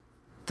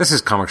This is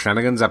Comic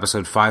Shenanigans,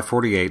 episode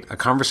 548, a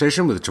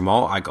conversation with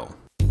Jamal Igle.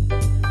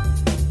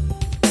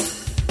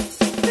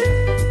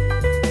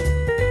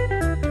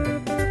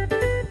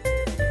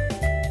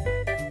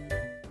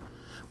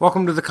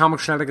 Welcome to the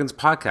Comic Shenanigans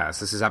podcast.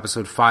 This is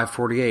episode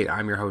 548.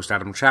 I'm your host,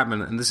 Adam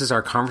Chapman, and this is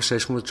our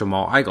conversation with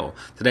Jamal Igle.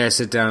 Today I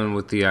sit down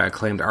with the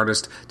acclaimed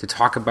artist to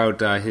talk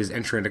about his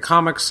entry into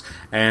comics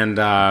and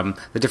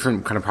the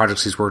different kind of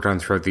projects he's worked on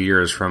throughout the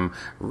years, from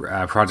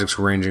projects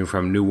ranging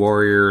from New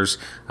Warriors,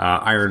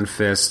 Iron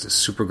Fist,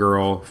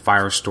 Supergirl,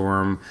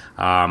 Firestorm,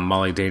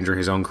 Molly Danger,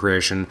 his own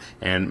creation,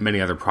 and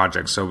many other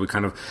projects. So we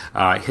kind of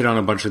hit on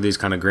a bunch of these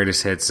kind of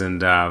greatest hits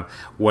and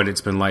what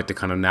it's been like to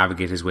kind of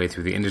navigate his way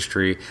through the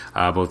industry,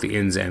 both the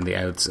ins and the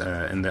outs,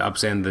 and the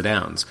ups and the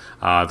downs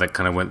that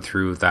kind of went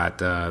through that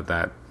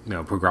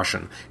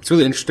progression. It's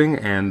really interesting,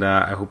 and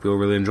I hope you'll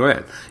really enjoy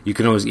it. You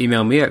can always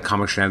email me at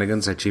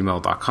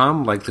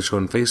comicshenanigans@gmail.com, like the show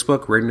on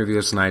Facebook, rate and review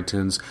us on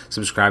iTunes,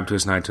 subscribe to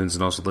us on iTunes,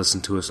 and also listen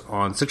to us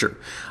on Stitcher.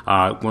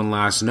 One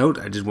last note,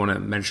 I just want to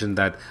mention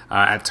that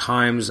at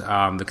times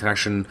the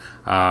connection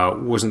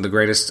wasn't the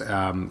greatest.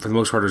 For the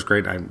most part, it was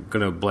great. I'm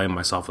going to blame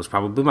myself. It was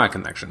probably my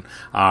connection.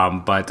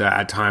 But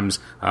at times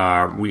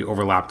we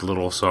overlapped a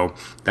little, so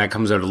that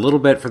comes out a little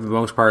bit. For the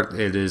most part,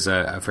 it is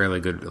a fairly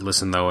good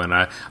listen, though, and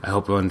I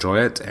hope you'll enjoy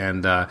it.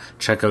 And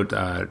check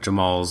out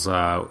Jamal's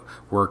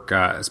work,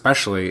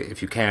 especially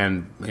if you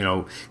can,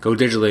 go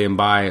digitally and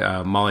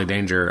buy Molly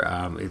Danger.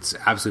 It's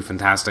absolutely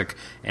fantastic,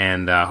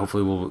 and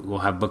hopefully we'll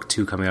have book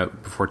 2 coming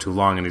out before too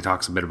long, and he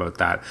talks a bit about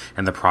that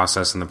and the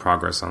process and the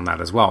progress on that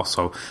as well.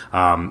 So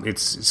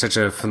it's such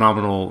a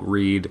phenomenal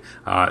read,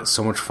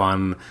 so much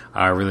fun,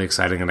 really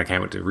exciting, and I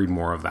can't wait to read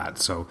more of that.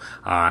 So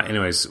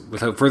anyways,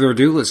 without further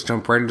ado, let's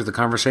jump right into the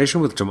conversation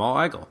with Jamal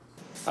Igle.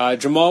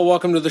 Jamal,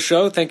 welcome to the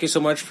show. Thank you so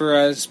much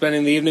for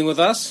spending the evening with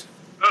us.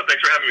 Oh,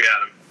 thanks for having me,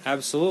 Adam.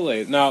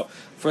 Absolutely. Now,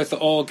 for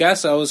all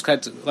guests, I always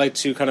like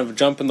to kind of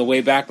jump in the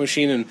Wayback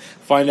Machine and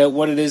find out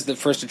what it is that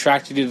first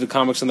attracted you to the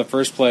comics in the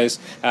first place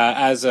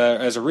as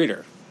a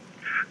reader.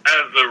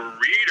 As a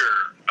reader?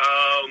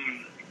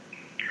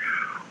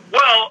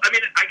 Well, I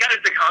mean, I got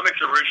into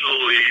comics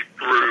originally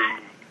through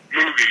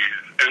movies,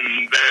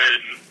 and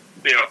then,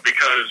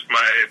 because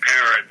my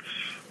parents,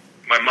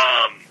 my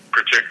mom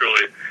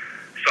particularly,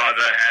 saw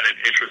that I had an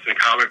interest in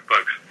comic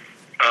books.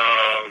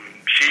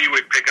 She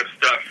would pick up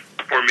stuff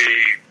for me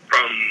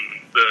from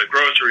the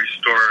grocery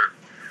store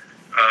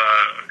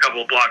a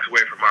couple of blocks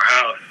away from our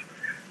house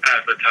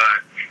at the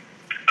time.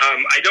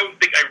 I don't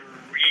think I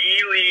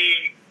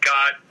really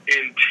got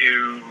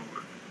into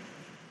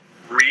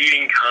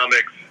reading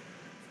comics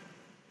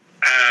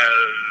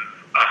as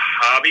a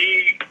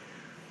hobby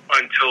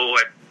until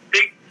I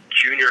think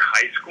junior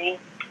high school.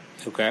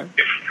 Okay.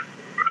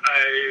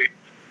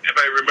 If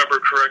I remember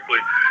correctly,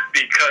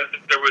 because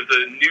there was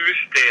a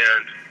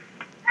newsstand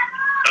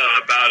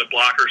about a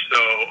block or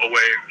so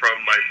away from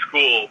my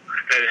school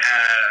that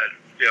had,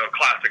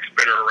 classic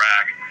spinner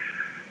rack,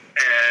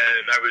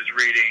 and I was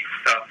reading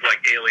stuff like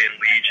Alien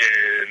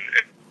Legion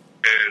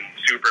and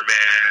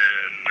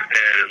Superman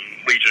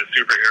and Legion of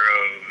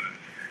Superheroes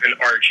and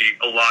Archie,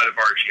 a lot of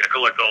Archie. I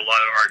collected a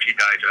lot of Archie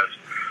digests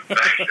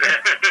back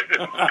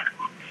then.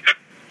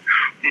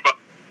 But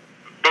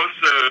most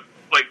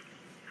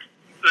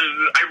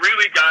I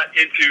really got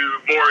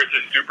more into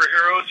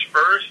superheroes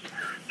first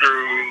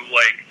through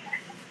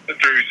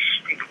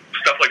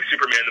stuff like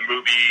Superman the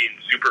movie and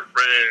Super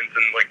Friends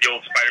and like the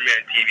old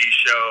Spider-Man TV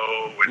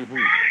show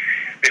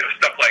and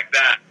stuff like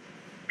that,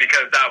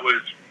 because that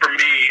was, for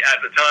me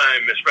at the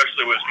time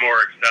especially, was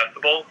more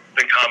accessible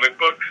than comic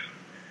books.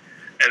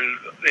 And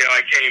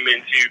I came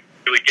into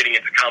really getting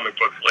into comic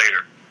books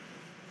later.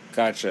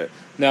 Gotcha.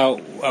 Now,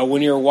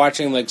 when you were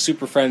watching like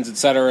Super Friends,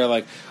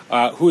 etc.,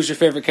 who was your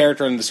favorite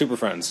character in the Super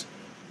Friends?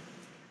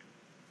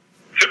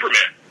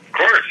 Superman, of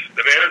course,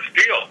 the Man of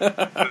Steel.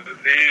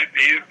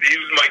 he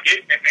was my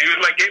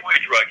gateway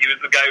drug. He was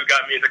the guy who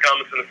got me into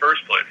comics in the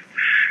first place.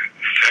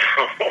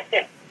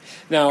 So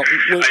now, I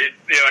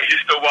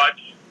used to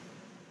watch.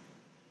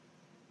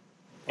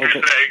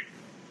 Okay.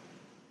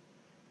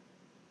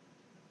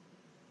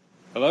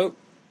 Hello?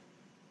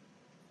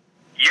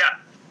 Yeah.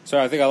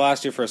 Sorry, I think I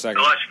lost you for a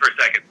second. I lost you for a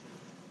second.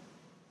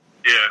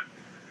 Yeah.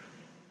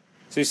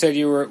 So you said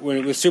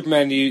with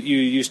Superman, you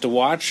used to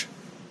watch?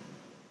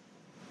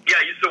 Yeah,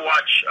 I used to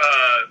watch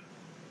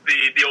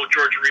the old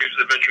George Reeves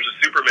Adventures of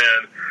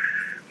Superman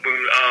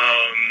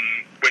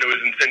when it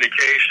was in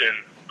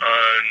syndication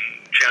on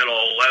Channel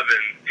 11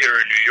 here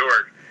in New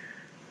York.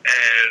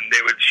 And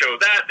they would show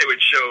that. They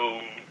would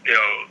show,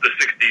 the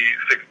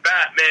 66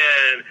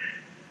 Batman.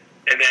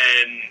 And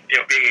then,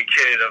 being a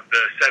kid of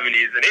the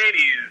 70s and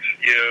 80s,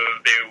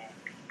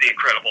 the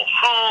Incredible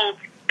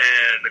Hulk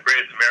and the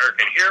Greatest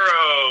American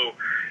Hero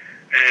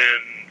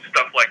and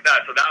stuff like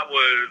that. So that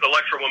was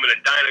Electra Woman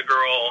and Dyna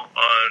Girl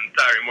on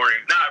Saturday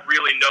mornings, not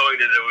really knowing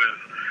that it was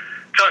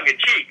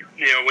tongue-in-cheek.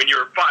 When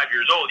you're 5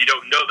 years old, you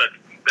don't know that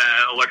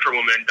Electra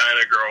Woman and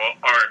Dyna Girl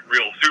aren't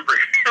real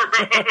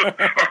superheroes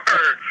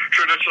or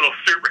traditional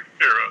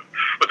superheroes.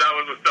 But that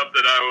was the stuff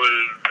that I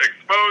was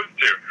exposed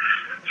to.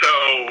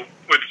 So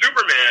with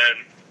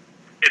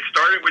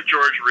started with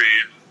George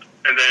Reeves,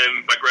 and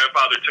then my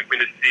grandfather took me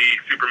to see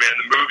Superman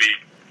the movie,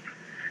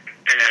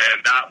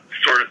 and that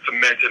sort of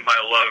cemented my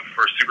love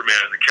for Superman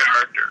as a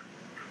character.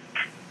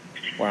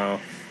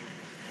 Wow.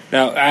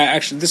 Now,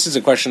 actually, this is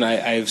a question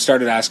I've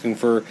started asking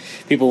for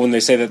people when they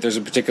say that there's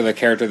a particular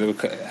character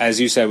that, as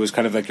you said, was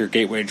kind of like your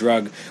gateway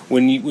drug.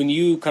 When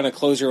you kind of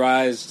close your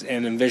eyes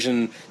and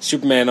envision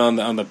Superman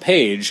on the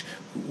page,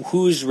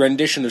 whose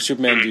rendition of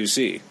Superman do you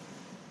see?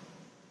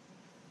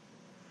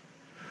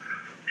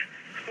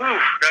 Ooh,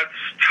 that's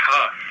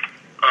tough.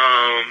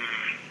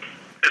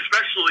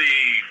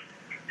 Especially,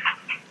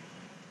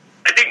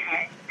 I think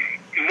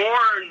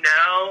more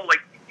now,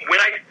 like, when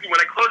I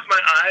close my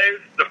eyes,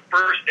 the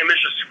first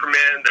image of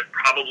Superman that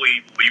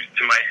probably leaps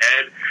to my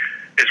head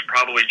is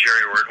probably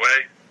Jerry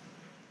Ordway.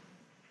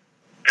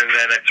 And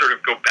then I sort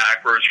of go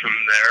backwards from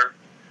there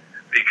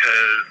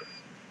because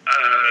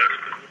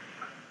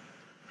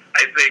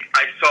I think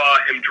I saw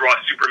him draw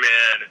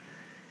Superman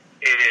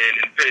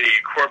in Infinity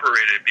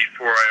Incorporated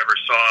before I ever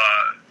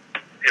saw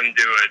him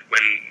do it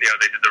when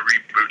they did the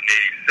reboot in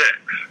 '86.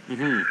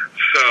 Mm-hmm.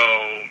 So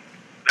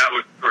that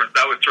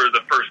was sort of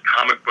the first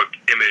comic book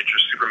image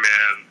of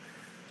Superman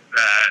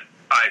that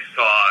I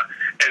saw,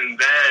 and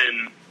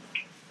then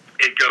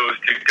it goes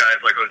to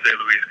guys like Jose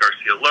Luis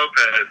Garcia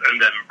Lopez,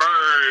 and then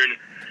Byrne,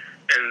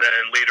 and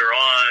then later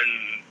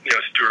on,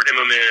 Stuart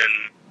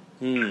Immonen,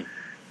 and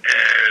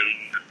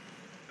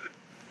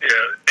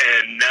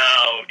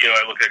now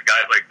I look at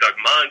guys like Doug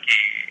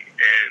Mahnke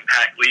and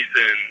Pat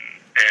Gleason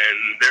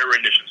and their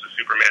renditions of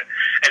Superman,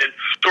 and it's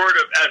sort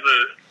of as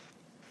a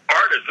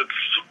artist,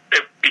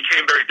 it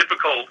became very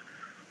difficult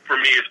for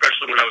me,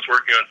 especially when I was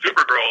working on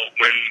Supergirl,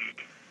 when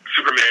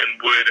Superman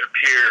would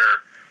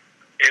appear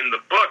in the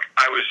book.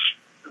 I was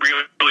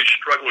really, really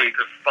struggling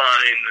to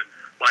find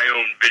my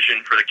own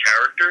vision for the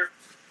character.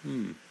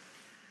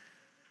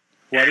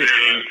 Why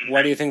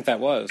do you think that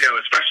was?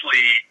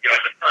 Especially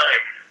at the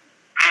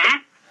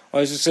time. I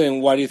was just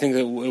saying, why do you think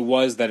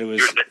that it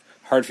was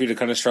hard for you to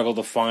kind of struggle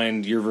to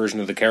find your version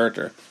of the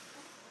character?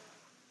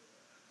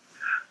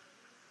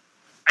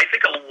 I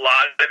think a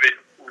lot of it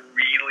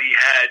really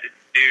had to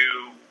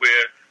do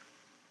with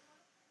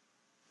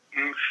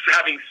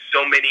having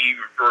so many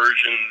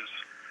versions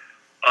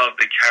of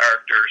the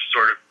character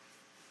sort of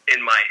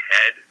in my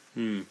head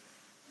and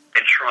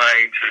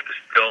trying to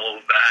distill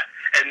that.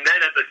 And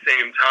then at the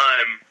same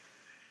time,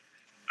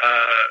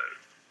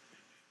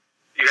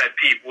 you had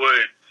Pete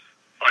Woods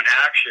on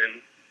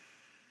Action,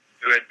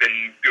 who had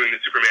been doing the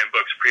Superman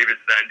books previous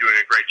to that, doing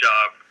a great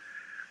job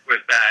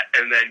with that.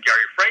 And then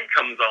Gary Frank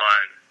comes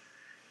on,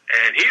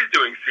 and he's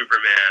doing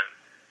Superman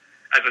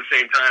at the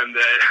same time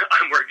that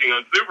I'm working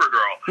on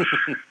Supergirl,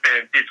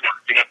 and he's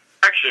working on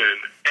Action.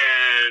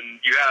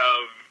 And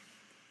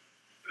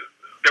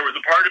there was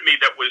a part of me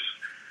that was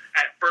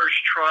at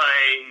first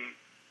trying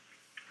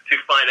to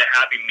find a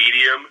happy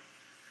medium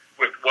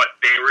with what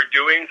they were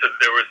doing, so that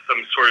there was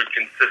some sort of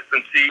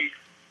consistency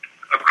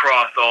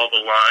across all the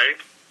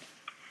lines.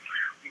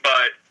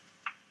 But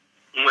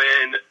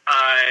when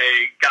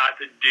I got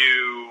to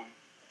do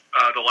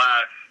the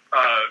last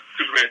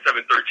Superman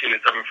 713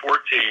 and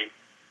 714,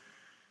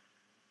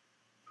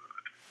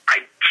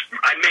 I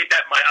made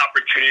that my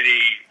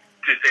opportunity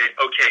to say,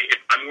 okay, if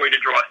I'm going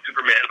to draw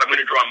Superman, if I'm going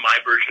to draw my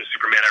version of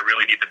Superman, I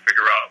really need to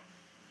figure out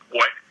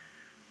what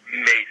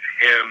makes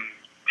him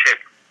tick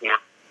for me.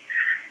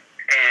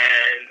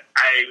 And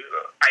I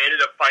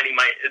ended up finding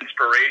my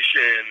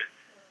inspiration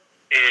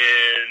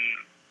in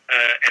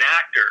an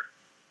actor,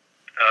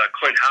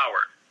 Clint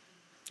Howard.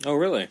 Oh,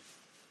 really?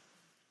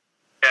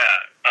 Yeah.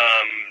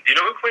 Do you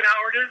know who Clint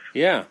Howard is?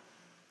 Yeah.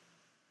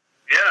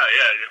 Yeah.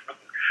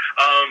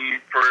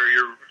 For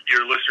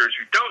your listeners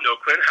who don't know,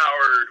 Clint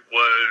Howard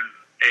was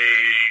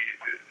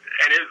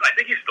I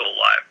think he's still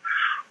alive,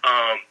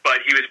 but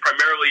he was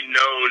primarily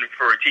known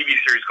for a TV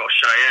series called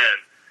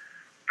Cheyenne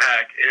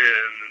back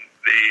in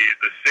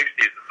the 60s.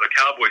 It was a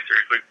cowboy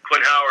series. Like,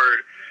 Clint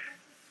Howard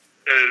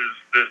is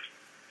this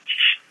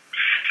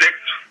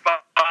 6'5",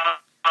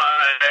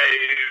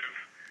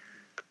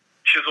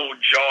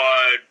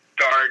 chisel-jawed,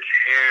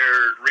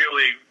 dark-haired,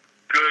 really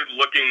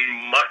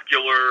good-looking,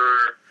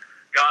 muscular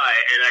guy,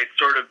 and I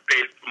sort of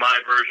based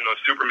my version of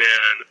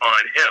Superman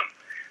on him,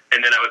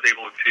 and then I was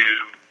able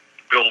to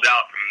build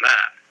out from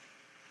that.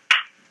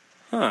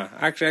 Huh.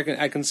 Actually,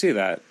 I can see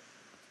that.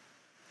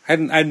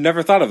 I'd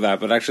never thought of that,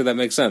 but actually that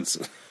makes sense.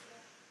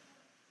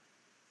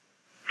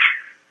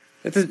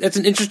 It's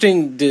an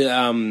interesting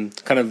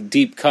kind of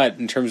deep cut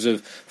in terms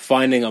of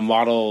finding a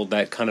model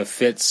that kind of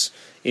fits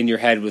in your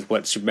head with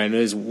what Superman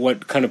is.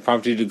 What kind of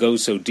prompted you to go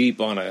so deep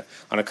on a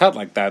cut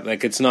like that?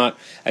 Like, it's not,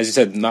 as you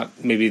said,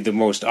 not maybe the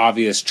most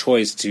obvious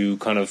choice to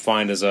kind of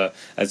find as a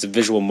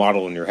visual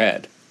model in your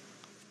head.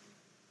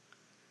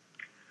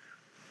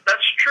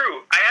 That's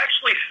true. I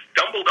actually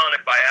stumbled on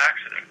it by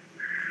accident.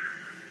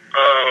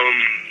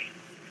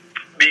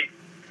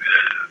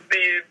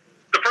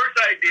 The first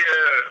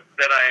idea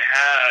that I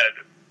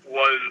had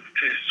was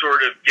to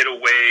sort of get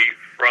away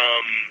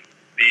from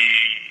the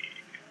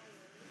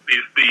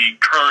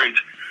current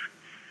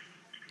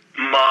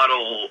model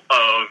model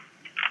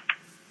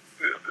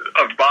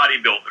of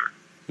bodybuilder,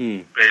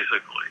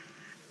 basically.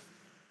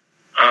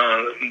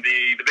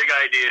 The big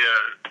idea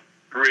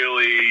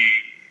really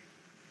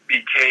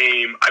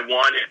became, I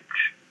wanted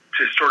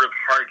to sort of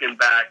harken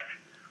back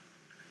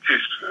to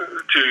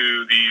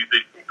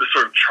the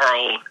sort of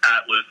Charles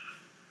Atlas,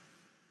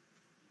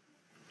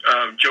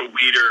 Joe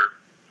Weider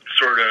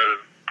sort of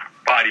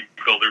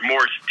bodybuilder,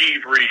 more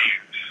Steve Reeves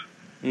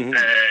than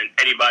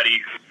anybody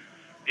who's,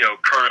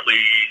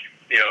 currently,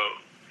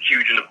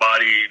 huge in the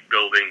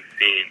bodybuilding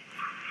scene,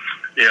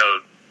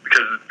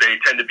 because they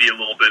tend to be a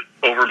little bit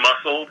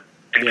over-muscled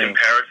in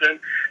comparison.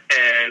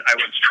 And I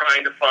was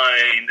trying to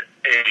find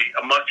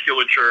a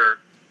musculature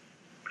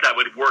that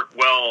would work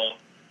well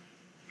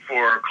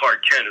for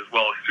Clark Kent as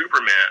well as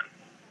Superman.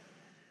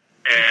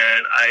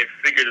 And I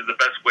figured that the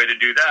best way to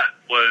do that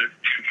was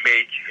to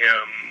make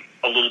him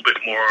a little bit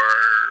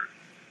more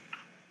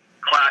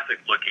classic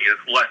looking.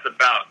 It's less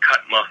about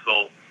cut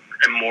muscle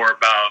and more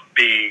about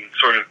being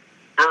sort of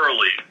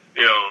burly,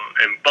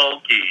 and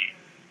bulky,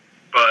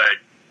 but,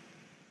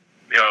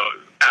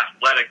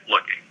 athletic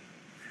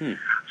looking.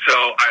 So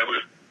I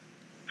was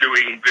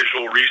doing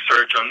visual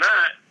research on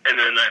that, and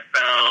then I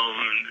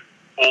found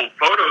old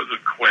photos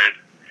of Quint,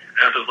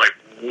 and I was like,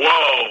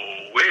 whoa,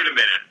 wait a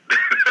minute.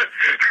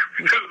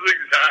 This is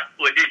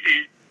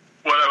exactly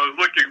what I was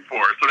looking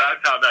for. So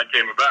that's how that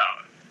came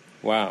about.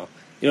 Wow.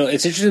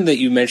 It's interesting that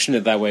you mentioned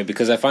it that way,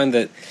 because I find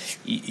that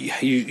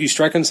you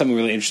strike on something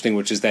really interesting,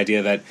 which is the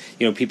idea that,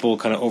 people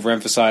kind of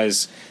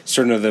overemphasize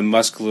certain of the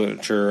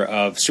musculature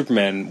of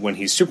Superman when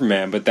he's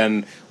Superman, but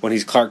then when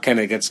he's Clark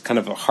Kent, it gets kind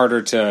of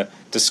harder to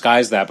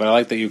disguise that. But I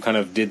like that you kind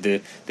of did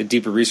the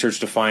deeper research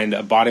to find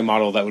a body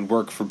model that would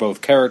work for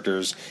both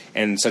characters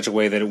in such a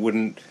way that it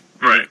wouldn't,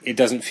 it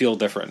doesn't feel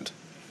different.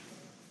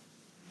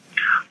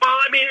 Well,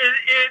 I mean,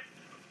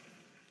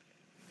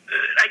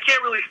 I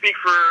can't really speak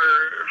for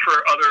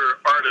other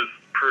artists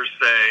per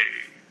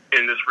se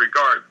in this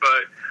regard,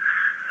 but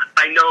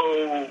I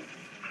know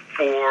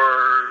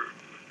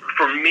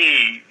for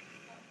me,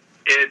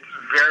 it's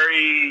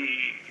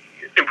very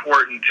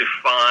important to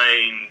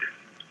find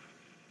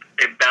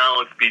a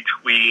balance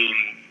between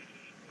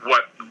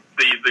what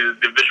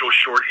the visual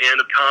shorthand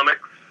of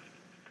comics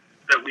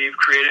that we've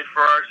created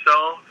for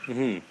ourselves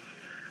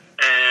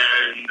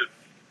and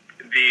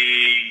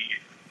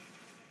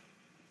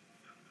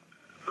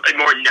a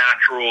more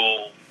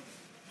natural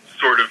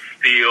sort of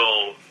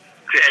feel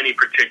to any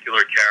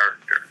particular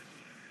character.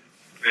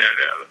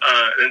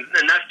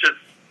 And that's just,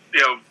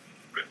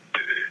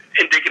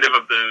 indicative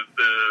of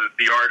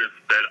the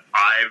artists that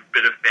I've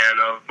been a fan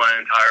of my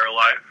entire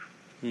life.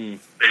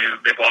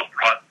 They've all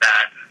brought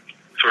that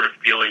sort of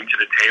feeling to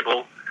the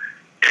table,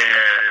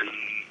 and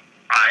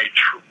I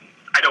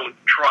don't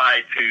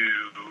try to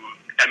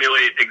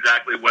emulate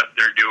exactly what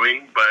they're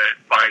doing, but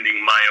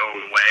finding my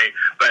own way,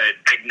 but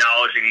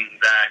acknowledging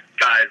that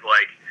guys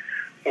like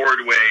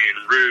Ordway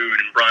and Rude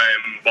and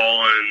Brian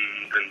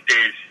Boland and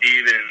Dave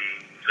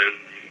Stevens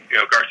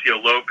and Garcia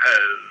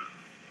Lopez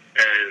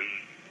and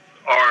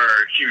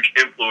are huge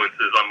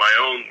influences on my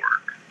own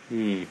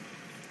work.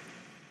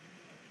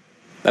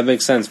 That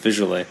makes sense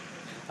visually.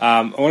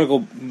 I want to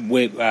go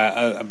way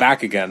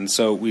back again.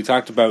 So we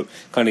talked about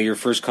kind of your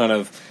first kind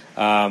of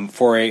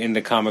foray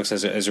into comics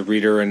as a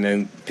reader, and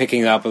then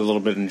picking up a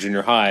little bit in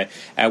junior high.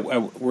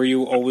 Were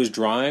you always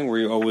drawing? Were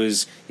you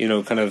always,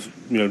 kind of,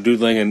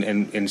 doodling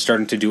and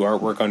starting to do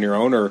artwork on your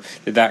own, or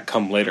did that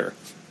come later?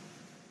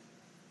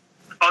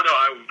 Oh no,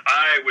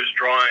 I was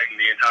drawing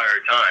the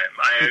entire time.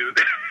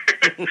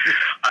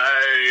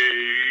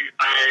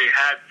 I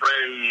had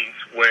friends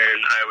when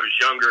I was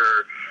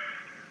younger.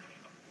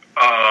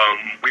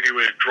 We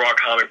would draw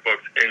comic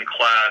books in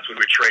class. We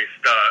would trace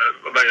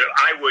stuff, but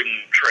I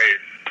wouldn't trace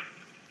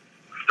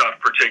stuff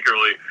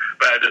particularly.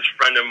 But I had this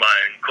friend of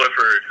mine,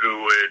 Clifford,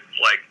 who would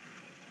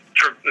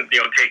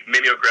take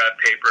mimeograph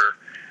paper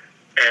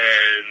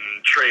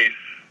and trace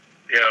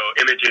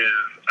images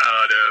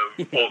out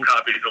of old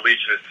copies of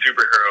Legion of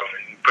Superhero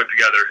and put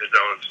together his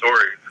own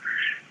stories.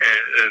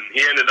 And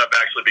he ended up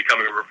actually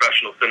becoming a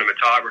professional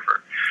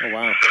cinematographer. Oh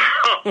wow!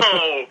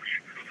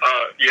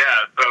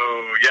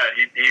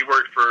 He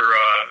worked for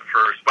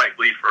Spike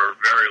Lee for a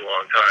very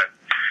long time.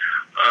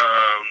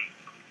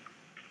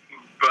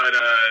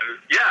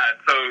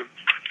 So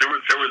there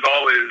was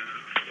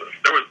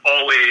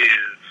always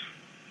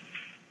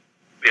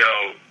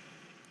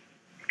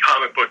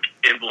comic book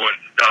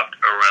influence stuff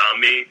around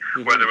me,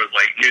 whether it was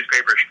like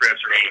newspaper strips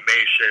or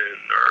animation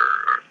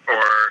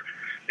or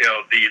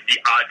the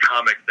odd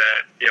comic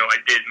that I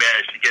did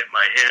manage to get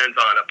my hands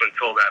on up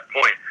until that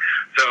point.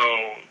 So,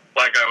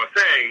 like I was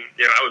saying,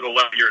 I was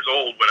 11 years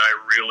old when I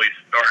really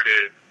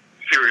started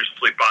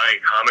seriously buying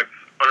comics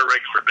on a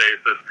regular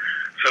basis.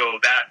 So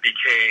that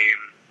became,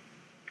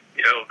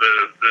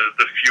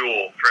 the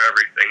fuel for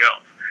everything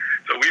else.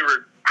 So we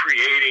were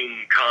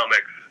creating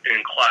comics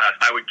in class.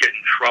 I would get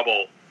in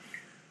trouble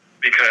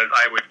because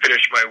I would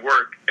finish my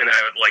work and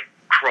I would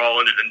crawl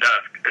under the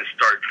desk and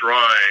start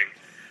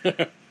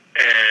drawing,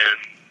 and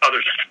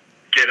others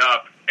get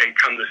up and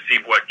come to see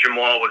what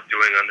Jamal was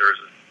doing under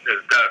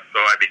his desk, so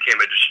I became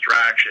a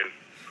distraction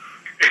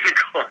in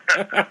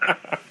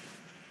class.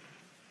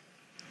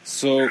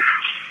 So,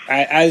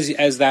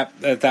 as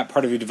that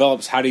part of you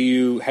develops, how do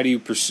you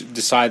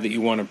decide that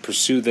you want to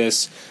pursue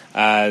this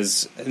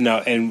as no?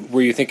 And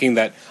were you thinking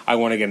that I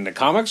want to get into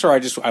comics, or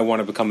I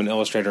want to become an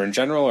illustrator in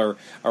general, or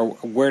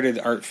where did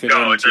art fit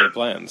into your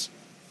plans?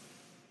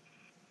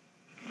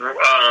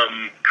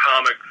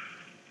 Comics,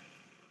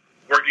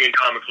 working in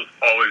comics was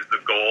always the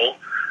goal.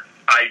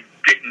 I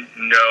didn't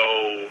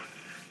know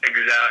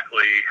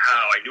exactly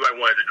how. I knew I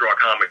wanted to draw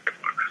comic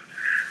books,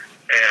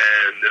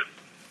 and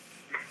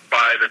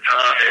by the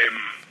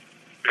time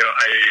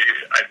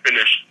I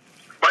finished,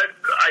 but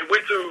I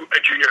went to a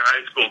junior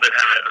high school that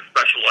had a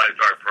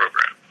specialized art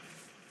program,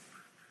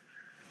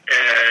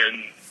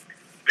 and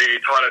they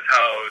taught us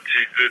how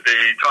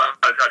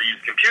to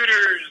use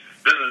computers.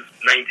 This is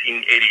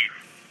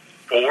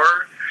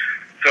 1984,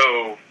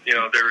 so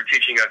they were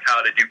teaching us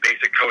how to do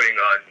basic coding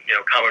on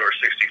Commodore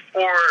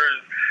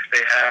 64s. They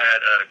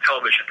had a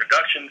television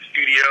production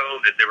studio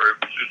that they were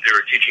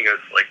teaching us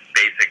like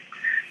basic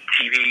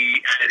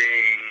TV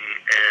editing,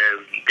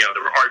 and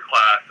there were art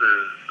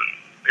classes,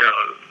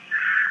 and,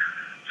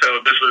 so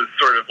this was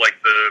sort of like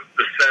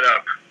the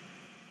setup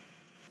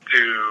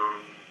to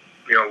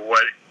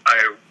what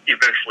I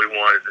eventually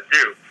wanted to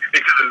do,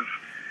 because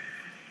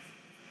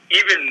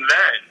even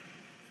then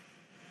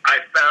I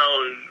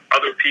found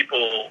other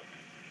people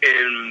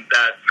in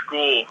that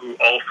school who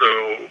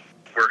also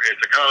were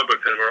into comic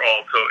books and were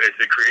also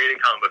into creating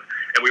comic books,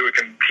 and we would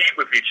compete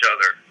with each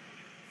other.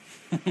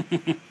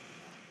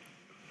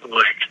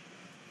 Like,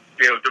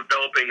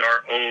 developing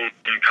our own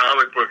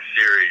comic book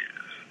series.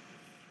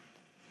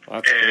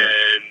 That's cool.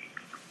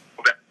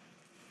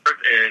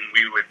 And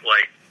we would,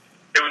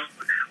 it was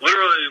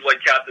literally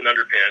like Captain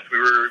Underpants. We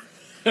were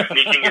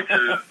sneaking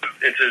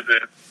into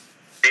the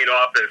main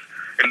office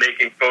and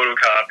making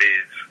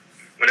photocopies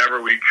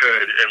whenever we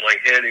could, and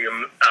handing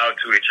them out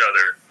to each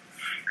other,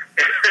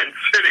 and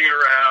sitting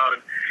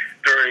around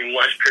during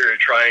lunch period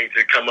trying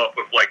to come up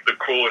with the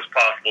coolest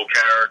possible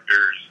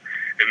characters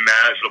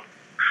imaginable.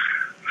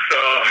 So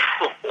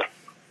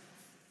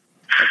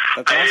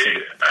that's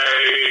awesome.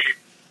 I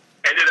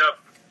ended up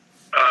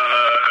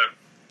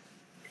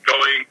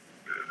going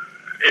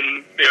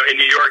in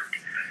New York.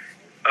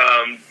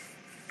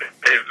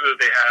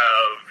 They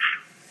have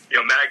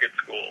magnet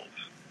schools,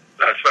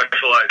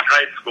 specialized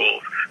high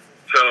schools.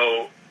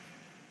 So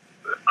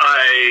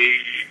I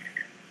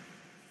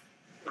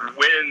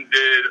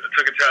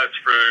took a test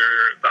for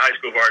the High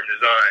School of Art and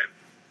Design,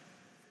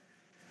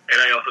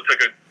 and I also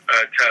took a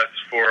test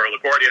for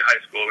LaGuardia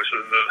High School, which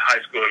was the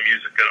High School of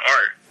Music and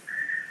Art.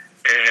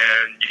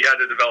 And you had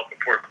to develop a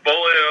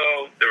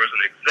portfolio. There was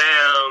an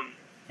exam.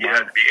 You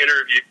had to be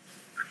interviewed.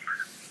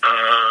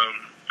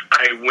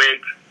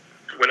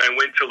 When I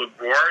went to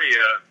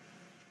LaGuardia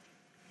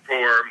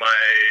for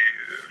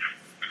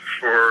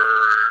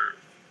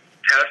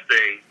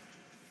testing,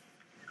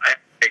 I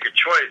had to make a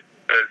choice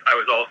because I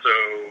was also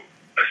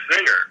a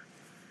singer.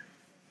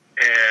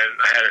 And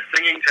I had a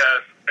singing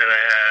test and I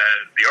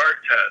had the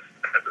art test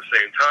at the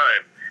same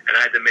time. And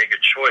I had to make a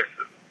choice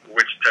of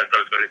which test I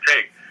was going to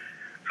take.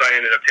 So I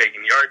ended up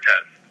taking the art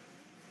test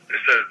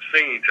instead of the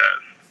singing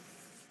test.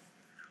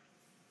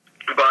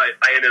 But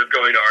I ended up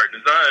going to art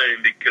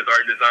design because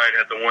art design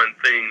had the one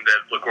thing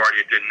that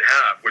LaGuardia didn't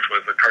have, which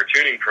was a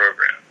cartooning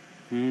program.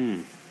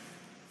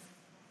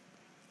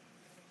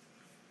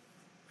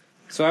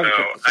 So I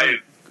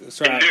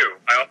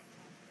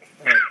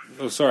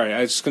was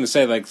just going to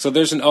say, so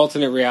there's an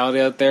alternate reality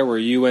out there where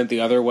you went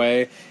the other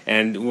way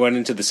and went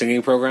into the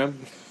singing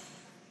program?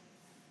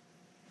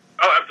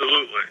 Oh,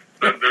 absolutely.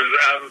 There's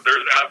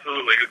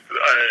absolutely.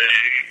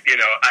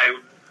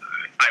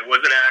 I was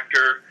an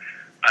actor.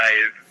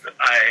 I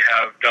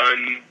have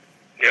done,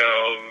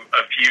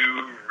 a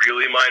few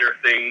really minor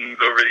things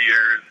over the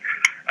years.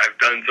 I've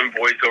done some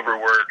voiceover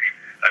work.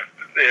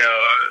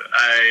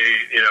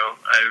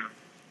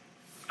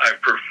 I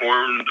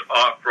performed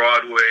off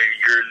Broadway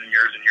years and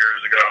years and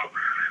years ago.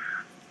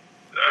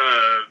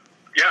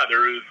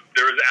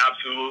 There was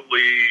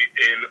absolutely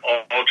an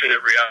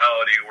alternate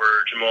reality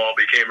where Jamal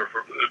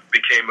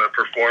became a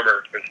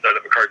performer instead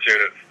of a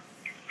cartoonist.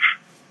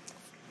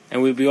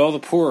 And we'd be all the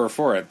poorer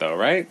for it, though,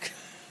 right?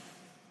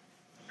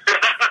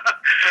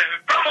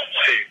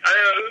 Probably.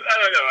 I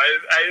don't know.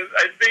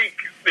 I think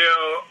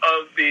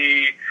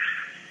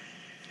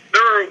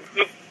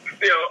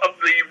of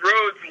the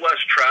roads less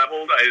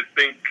traveled, I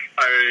think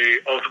I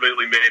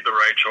ultimately made the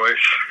right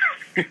choice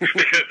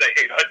because I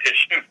hate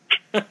auditions.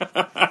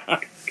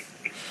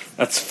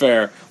 That's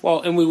fair.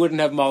 Well, and we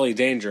wouldn't have Molly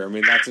Danger. I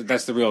mean,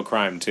 that's the real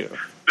crime too.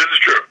 This is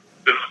true.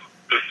 This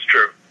is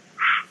true.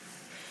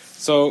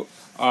 So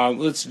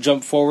let's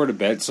jump forward a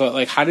bit.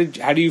 So, how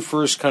do you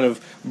first kind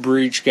of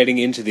breach getting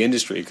into the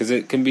industry? Because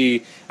it can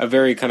be a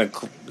very kind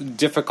of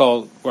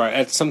difficult,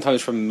 or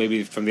sometimes from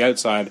the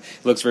outside, it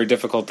looks very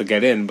difficult to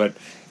get in. But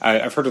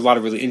I've heard a lot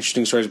of really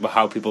interesting stories about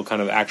how people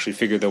kind of actually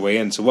figure their way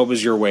in. So, what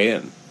was your way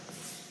in?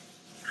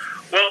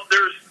 Well,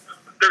 there's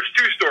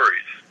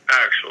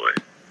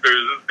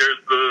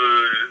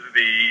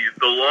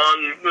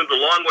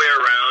long way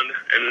around,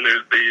 and then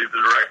there's the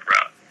direct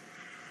route.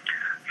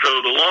 So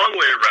the long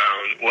way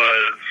around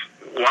was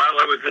while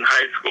I was in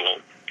high school,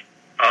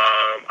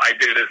 I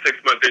did a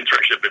 6-month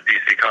internship at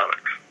DC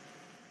Comics.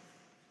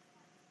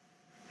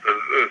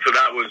 So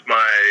that was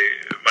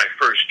my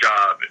first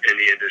job in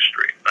the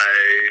industry.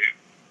 I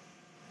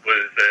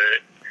was a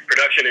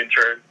production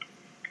intern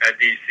at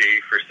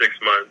DC for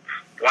 6 months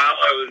while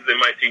I was in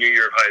my senior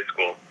year of high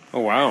school.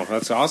 Oh, wow.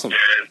 That's awesome.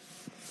 And,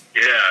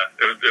 yeah,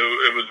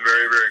 it was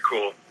very, very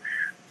cool.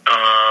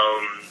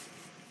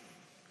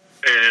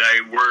 And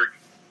I worked.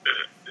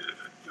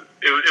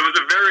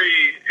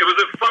 It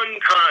was a fun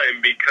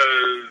time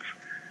because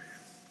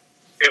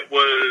it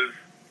was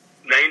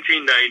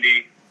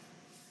 1990.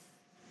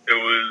 It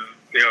was,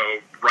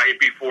 right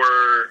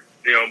before,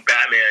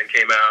 Batman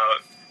came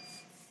out.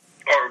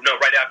 Or, no,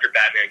 right after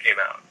Batman came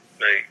out.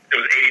 Like, it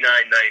was 89,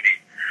 90.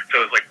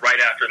 So it was, right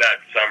after that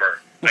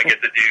summer, I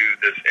get to do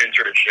this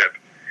internship.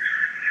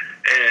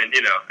 And,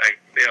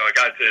 I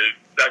got to,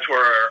 that's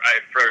where I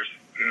first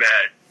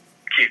met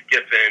Keith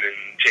Giffen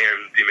and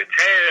James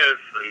DeMatteis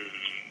and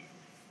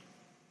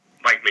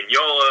Mike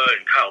Mignola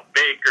and Kyle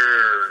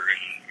Baker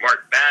and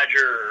Mark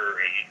Badger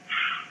and,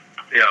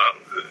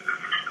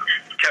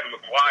 Kevin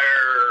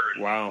McGuire.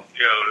 And, wow.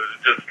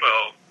 Just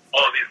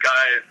all of these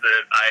guys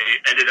that I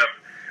ended up,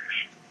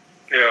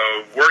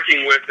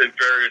 working with at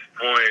various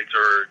points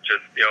or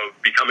just,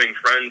 becoming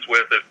friends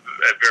with at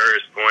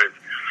various points.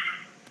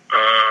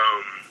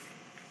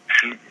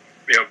 And,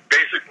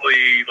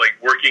 basically,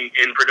 working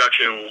in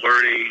production,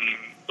 learning,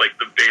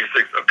 the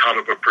basics of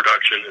comic book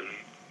production and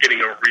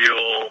getting a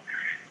real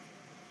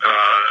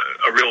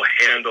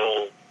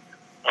handle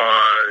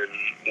on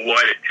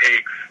what it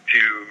takes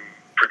to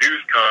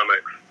produce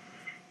comics.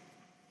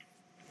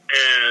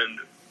 And,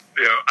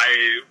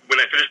 when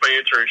I finished my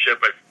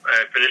internship,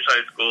 I finished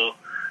high school.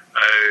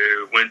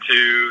 I went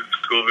to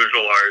School of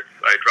Visual Arts.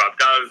 I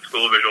dropped out of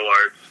School of Visual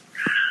Arts.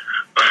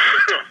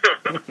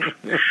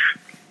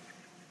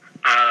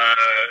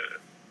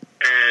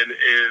 And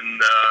in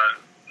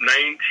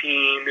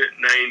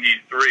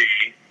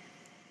 1993,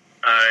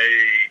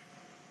 I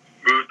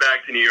moved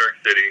back to New York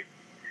City,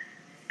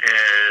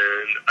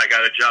 and I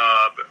got a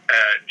job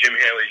at Jim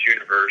Hanley's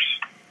Universe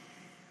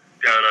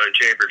down on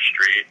Chambers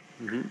Street.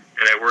 Mm-hmm.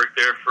 And I worked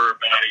there for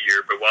about a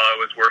year, but while I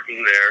was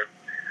working there,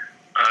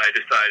 I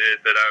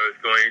decided that I was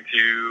going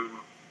to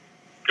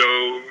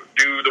go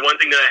do the one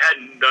thing that I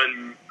hadn't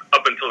done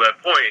up until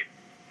that point,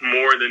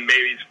 more than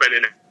maybe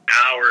spending an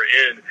hour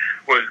in,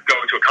 was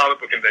going to a comic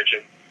book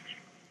convention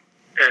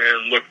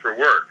and look for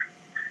work.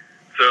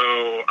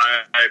 So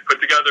I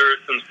put together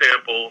some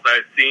samples.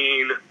 I'd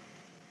seen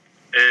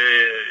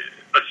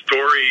a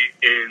story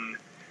in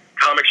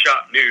Comic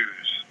Shop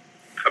News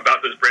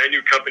about this brand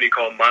new company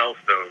called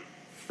Milestone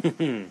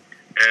and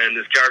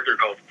this character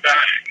called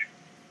Static.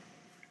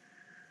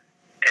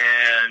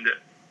 And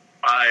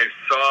I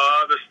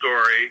saw the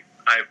story.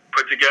 I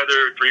put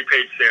together a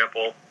 3-page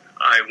sample.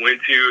 I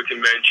went to a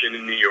convention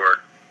in New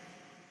York,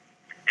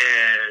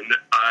 and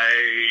I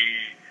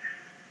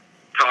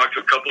talked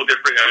to a couple of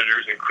different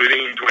editors,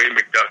 including Dwayne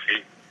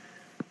McDuffie,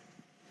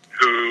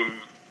 who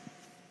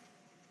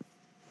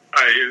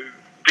I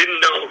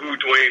didn't know who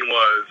Dwayne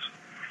was.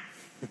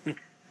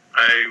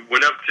 I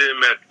went up to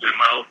him at the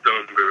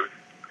Milestone booth.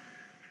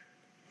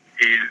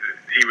 He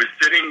was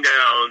sitting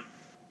down,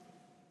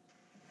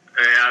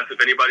 and I asked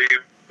if anybody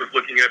was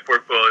looking at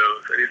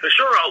portfolios, and he said,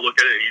 "Sure, I'll look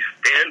at it." And he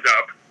stands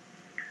up,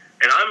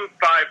 and I'm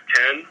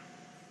 5'10".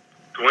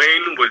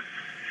 Dwayne was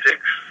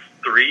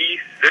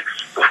 6'3",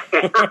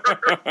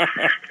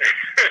 6'4".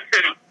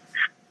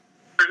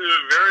 It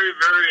was very,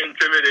 very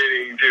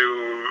intimidating to,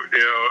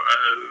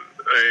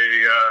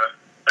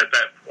 at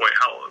that point,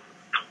 how old was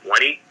it,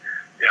 20?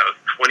 Yeah, I was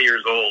 20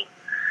 years old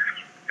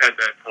at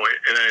that point.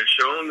 And I had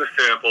shown him the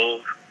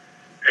samples,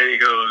 and he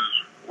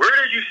goes, "Where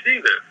did you see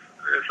this?"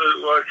 I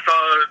said, "Well, I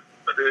saw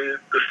the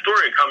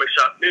story in Comic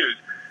Shop News."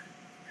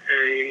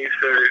 And he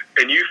said,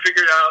 "And you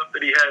figured out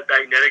that he had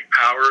magnetic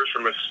powers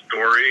from a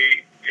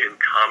story in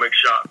Comic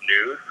Shop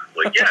News?"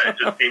 Like, yeah, it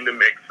just seemed to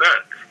make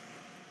sense.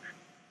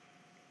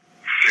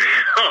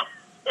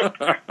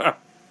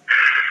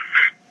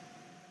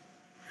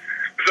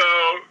 So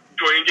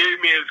Dwayne gave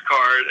me his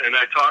card, and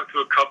I talked to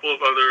a couple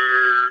of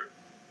other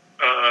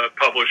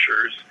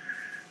publishers.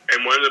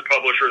 And one of the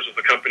publishers was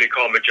a company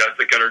called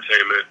Majestic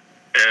Entertainment,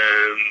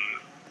 and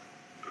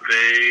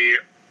they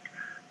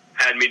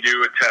had me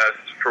do a test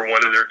for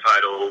one of their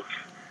titles.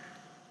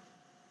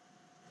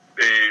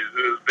 They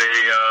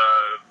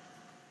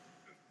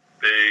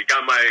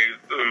got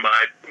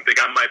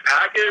my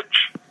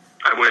package.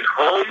 I went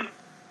home.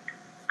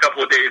 A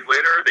couple of days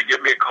later, they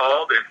give me a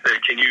call. They say,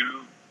 "Can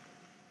you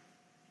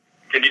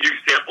do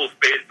samples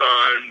based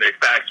on?" They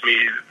faxed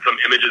me some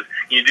images.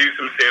 "Can you do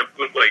some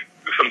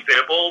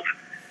samples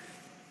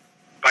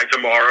by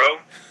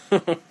tomorrow?"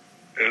 And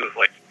it was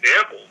like,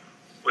 samples?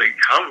 Like,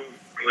 how?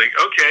 Like,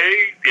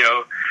 okay,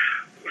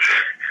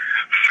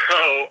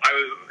 So I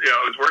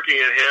was working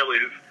at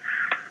Hanley's,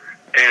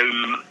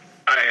 and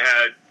I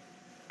had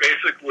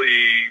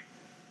basically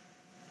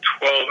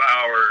 12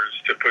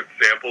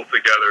 samples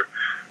together.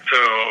 So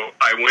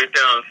I went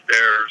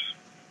downstairs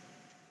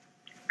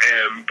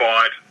and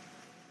bought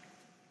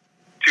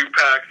 2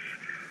 packs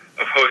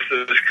of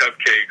Hostess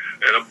cupcakes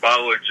and a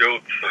bottle of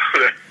Jolt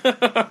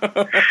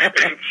soda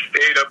and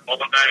stayed up all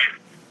night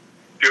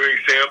doing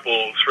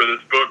samples for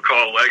this book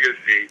called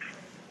Legacy.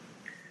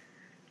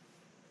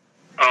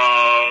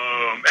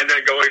 And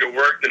then going to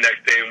work the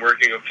next day and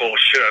working a full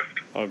shift.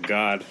 Oh,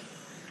 God.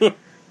 Yeah.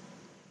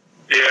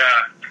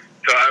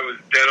 So I was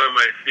dead on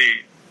my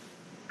feet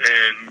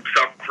and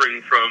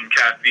suffering from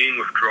caffeine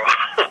withdrawal.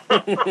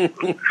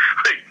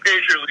 Like,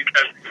 majorly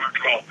caffeine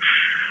withdrawal.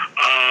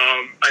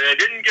 And I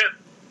didn't get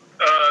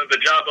the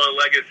job on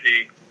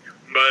Legacy,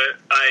 but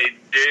I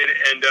did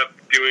end up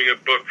doing a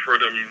book for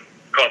them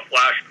called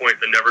Flashpoint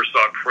that never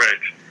saw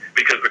print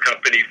because the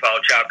company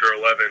filed Chapter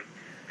 11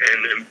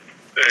 and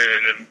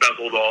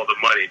embezzled all the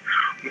money.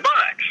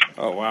 But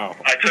oh, wow.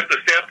 I took the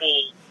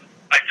samples,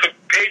 I took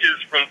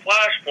pages from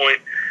Flashpoint,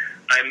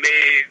 I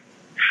made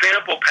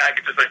sample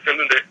packages, I sent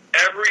them to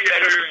every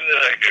editor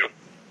that I knew.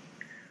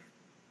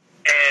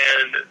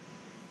 And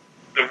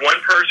the one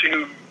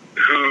person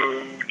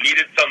who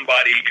needed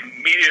somebody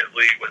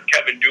immediately was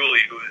Kevin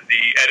Dooley, who was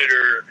the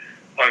editor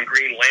on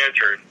Green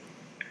Lantern.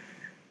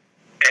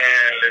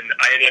 And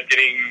I ended up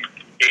getting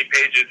 8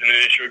 pages in an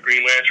issue of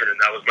Green Lantern, and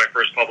that was my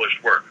first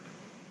published work.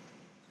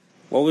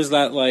 What was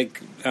that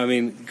like? I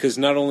mean, because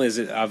not only is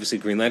it obviously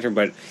Green Lantern,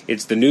 but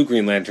it's the new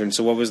Green Lantern.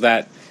 So what was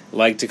that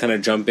like to kind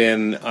of jump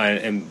in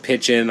and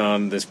pitch in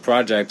on this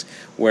project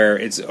where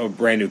it's a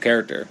brand new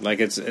character? Like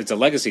it's a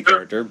legacy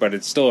character, but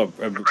it's still a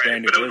brand new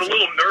version. But it was a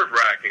little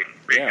nerve-wracking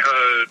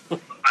because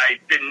I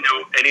didn't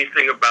know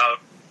anything about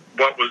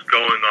what was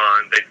going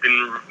on. They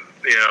didn't,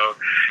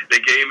 they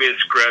gave me a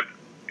script.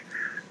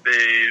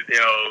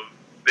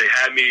 They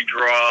had me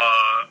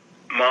draw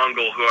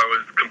Mongol, who I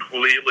was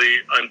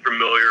completely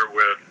unfamiliar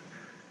with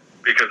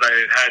because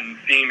I hadn't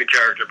seen the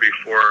character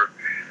before.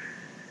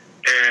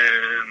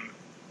 And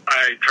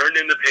I turned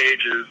in the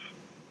pages.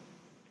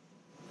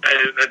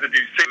 I had to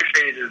do 6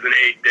 pages in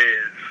 8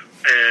 days.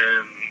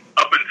 And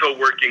up until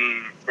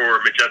working for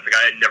Majestic,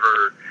 I had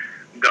never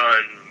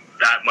done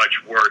that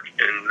much work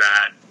in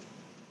that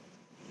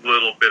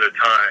little bit of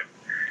time.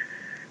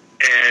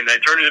 And I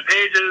turned in the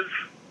pages.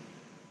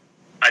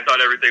 I thought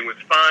everything was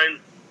fine.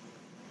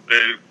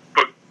 The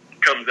book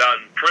comes out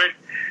in print,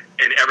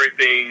 and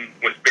everything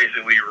was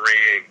basically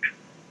re-inked.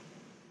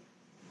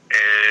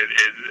 And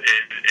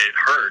it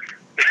hurt.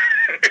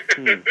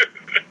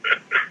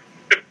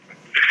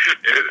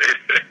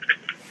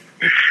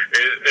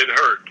 It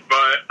hurt,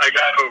 but I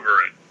got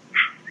over it.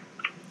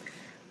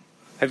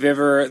 Have you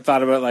ever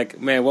thought about, like,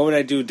 man, what would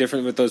I do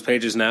different with those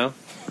pages now?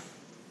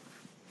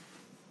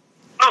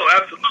 Oh,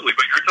 absolutely.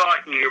 But you're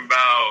talking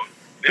about,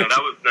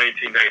 that was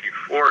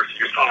 1994, so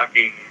you're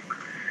talking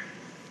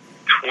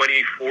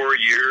 24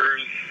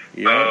 years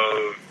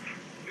of,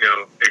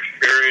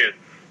 experience.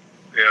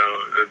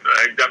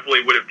 I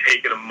definitely would have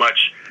taken a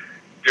much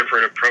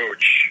different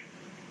approach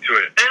to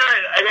it.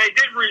 And I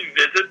did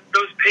revisit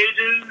those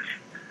pages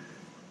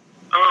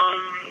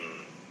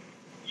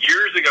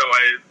years ago,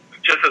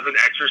 just as an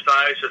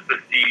exercise, just to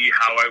see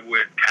how I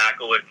would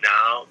tackle it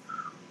now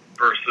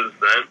versus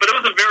then. But it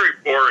was a very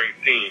boring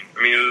scene.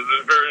 I mean,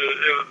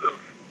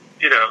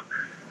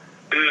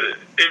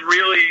 it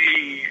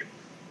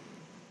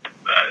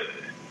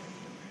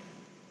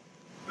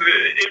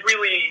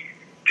really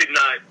did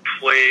not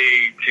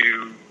play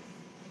to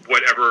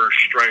whatever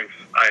strengths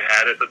I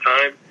had at the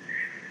time.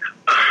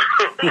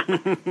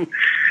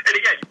 And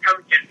again,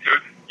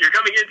 you're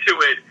coming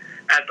into it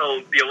at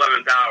the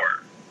 11th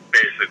hour,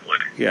 basically.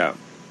 Yeah.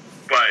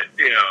 But,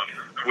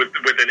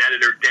 with an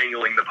editor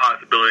dangling the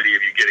possibility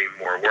of you getting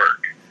more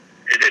work.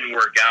 It didn't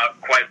work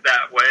out quite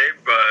that way,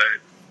 but,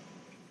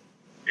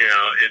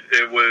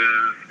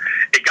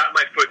 it got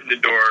my foot in the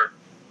door.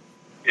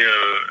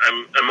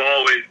 I'm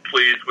always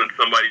pleased when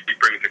somebody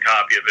brings a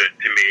copy of it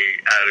to me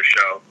at a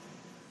show.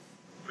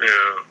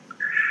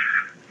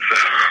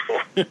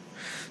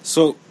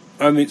 So,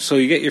 so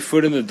you get your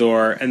foot in the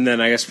door, and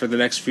then I guess for the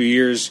next few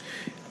years,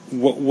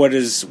 what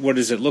does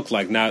it look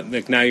like now?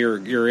 Like now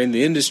you're in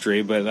the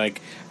industry, but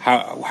like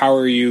how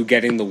are you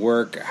getting the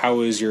work? How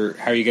are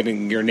you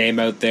getting your name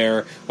out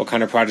there? What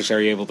kind of projects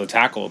are you able to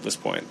tackle at this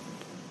point?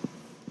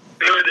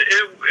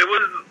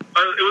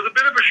 It was a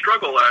bit of a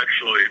struggle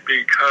actually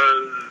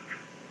because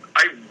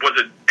I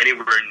wasn't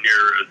anywhere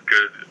near as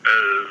good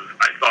as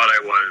I thought I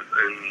was,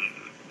 and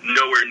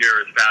nowhere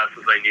near as fast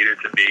as I needed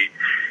to be.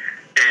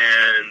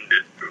 And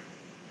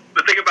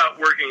the thing about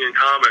working in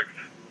comics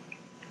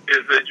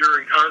is that you're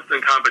in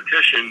constant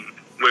competition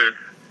with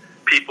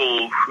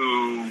people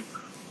who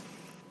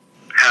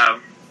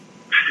have,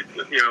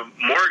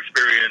 more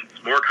experience,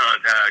 more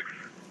contacts,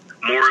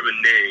 more of a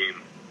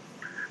name.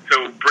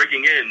 So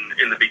breaking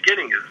in the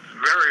beginning is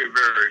very,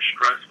 very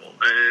stressful,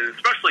 and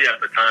especially at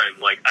the time.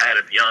 Like, I had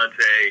a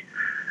fiance.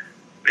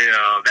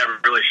 That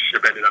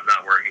relationship ended up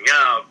not working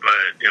out,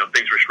 but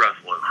things were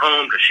stressful at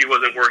home because she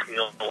wasn't working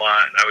a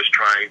lot, and I was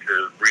trying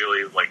to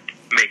really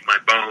make my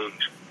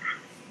bones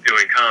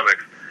doing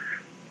comics.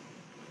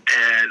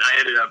 I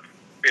ended up,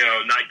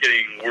 not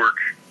getting work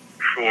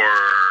for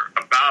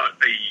about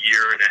a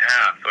year and a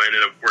half. So I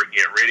ended up working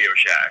at Radio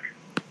Shack.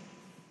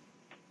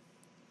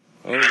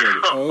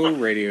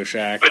 Radio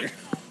Shack. So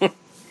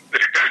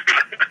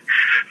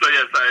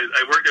yes,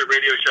 I worked at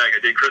Radio Shack. I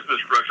did Christmas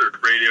Rush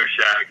at Radio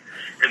Shack,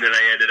 and then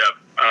I ended up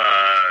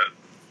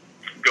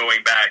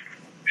going back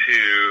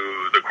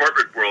to the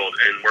corporate world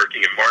and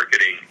working in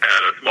marketing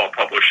at a small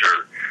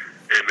publisher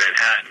in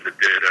Manhattan that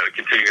did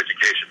continuing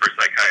education for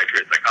psychiatry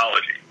and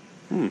psychology.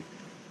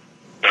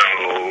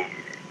 So,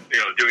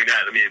 doing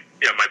that,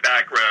 my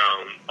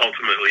background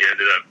ultimately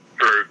ended up,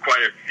 for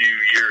quite a few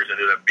years,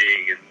 ended up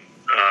being in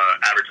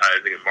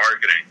advertising and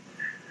marketing.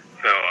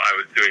 So I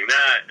was doing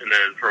that, and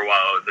then for a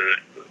while I was an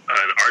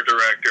art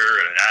director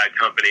at an ad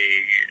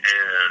company,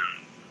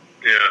 and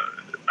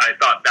I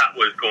thought that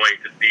was going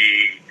to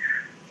be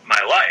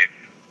my life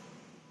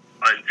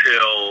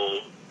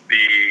until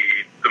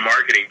the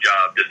marketing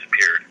job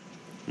disappeared.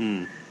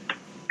 And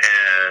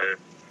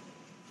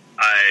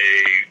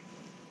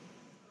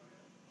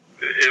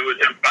it was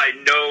by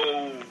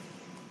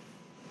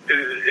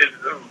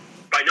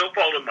no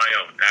fault of my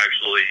own,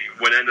 actually.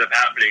 What ended up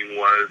happening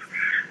was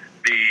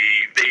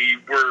they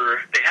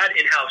had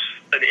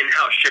an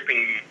in-house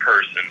shipping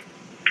person,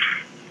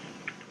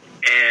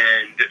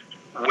 and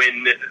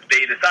when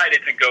they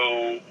decided to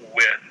go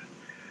with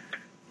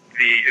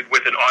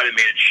an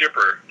automated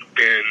shipper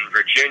in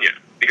Virginia,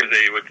 because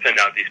they would send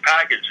out these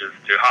packages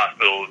to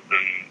hospitals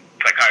and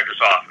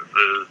psychiatrists'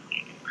 offices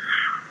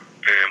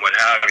and what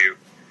have you.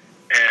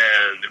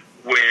 And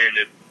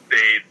when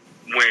they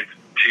went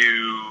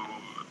to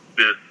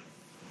this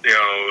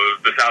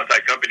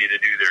outside company to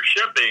do their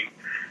shipping,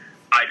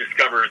 I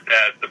discovered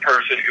that the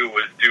person who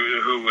was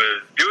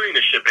doing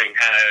the shipping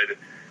had,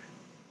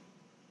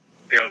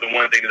 the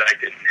one thing that I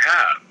didn't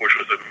have, which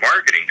was a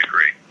marketing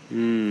degree.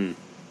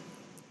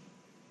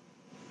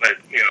 But,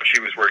 she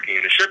was working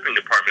in the shipping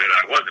department and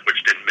I wasn't,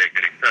 which didn't make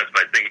any sense.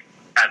 But I think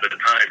at the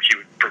time she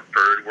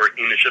preferred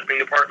working in the shipping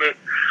department.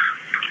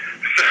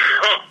 So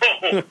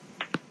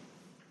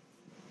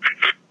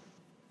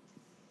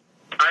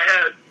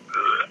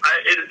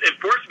it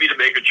forced me to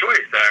make a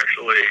choice,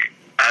 actually,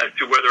 as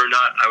to whether or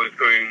not I was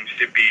going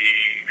to be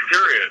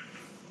serious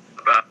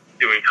about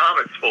doing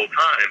comics full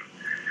time.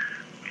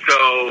 So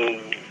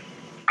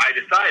I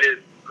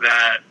decided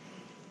that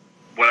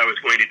what I was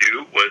going to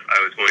do was I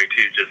was going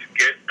to just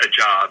get a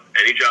job,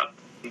 any job I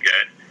can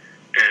get,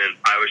 and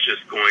I was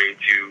just going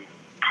to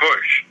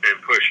push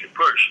and push and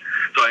push.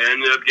 So I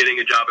ended up getting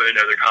a job at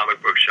another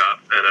comic book shop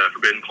at a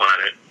Forbidden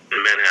Planet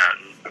in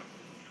Manhattan.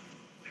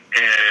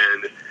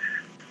 And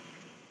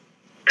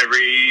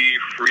every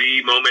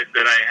free moment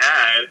that I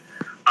had,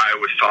 I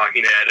was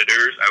talking to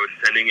editors, I was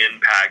sending in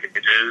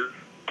packages,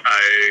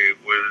 I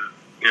was,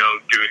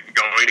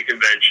 going to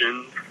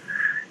conventions,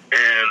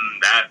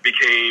 and that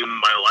became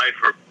my life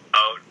for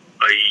about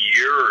a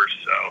year or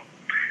so.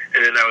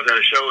 And then I was at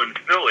a show in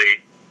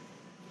Philly,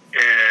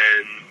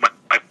 and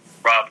my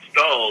Rob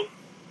Stull,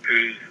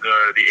 who's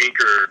the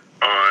inker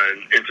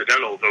on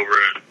Incidentals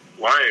over at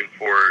Lion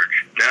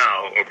Forge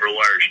now, over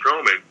Larry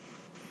Stroman,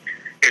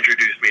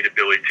 introduced me to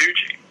Billy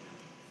Tucci.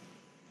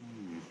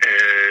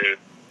 And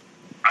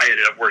I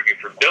ended up working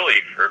for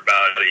Billy for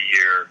about a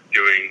year,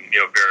 doing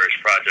various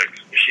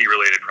projects,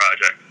 she-related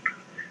projects.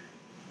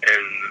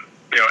 And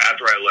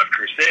after I left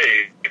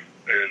Crusade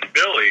and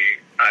Billy,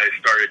 I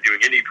started doing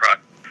indie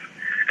projects,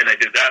 and I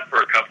did that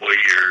for a couple of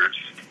years.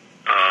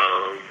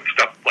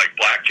 Stuff like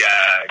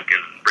Blackjack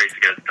and Race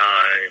Against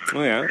Time.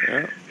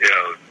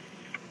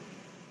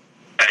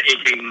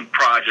 Inking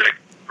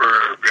projects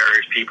for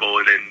various people,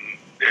 and then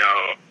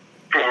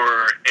for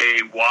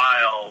a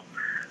while,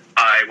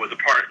 I was a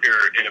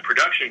partner in a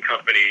production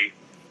company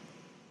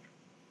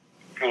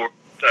for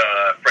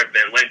Fred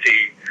Van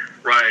Lente,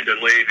 Ryan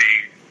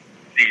Dunleavy,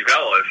 Steve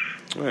Ellis,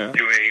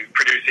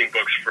 producing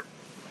books for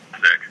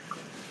music.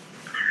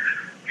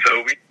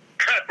 So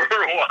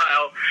for a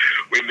while,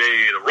 we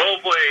made a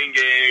role-playing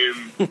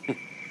game,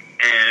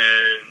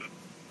 and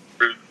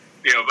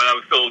but I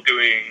was still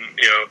doing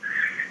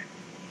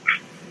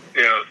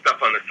stuff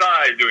on the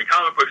side, doing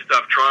comic book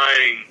stuff,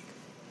 trying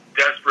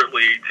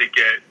desperately to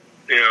get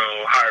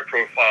higher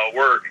profile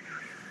work.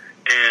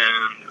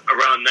 And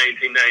around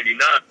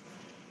 1999,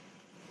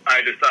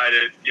 I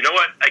decided,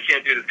 I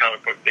can't do this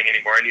comic book thing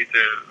anymore. I need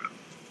to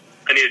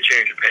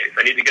change of pace.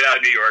 I need to get out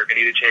of New York. I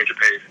need to change of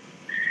pace.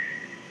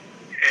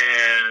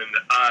 And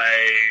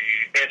I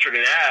answered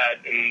an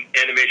ad in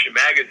Animation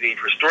Magazine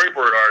for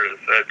storyboard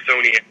artists at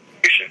Sony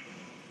Animation.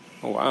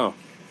 Oh, wow.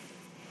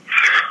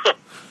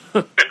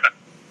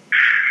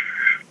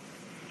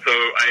 So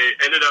I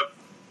ended up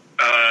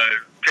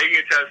taking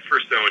a test for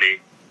Sony,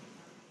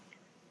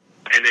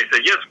 and they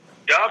said, yes,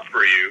 job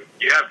for you.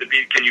 You have to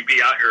be, can you be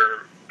out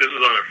here? This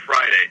was on a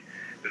Friday.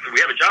 They said,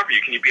 we have a job for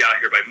you. Can you be out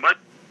here by Monday?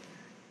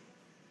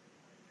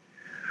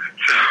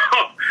 So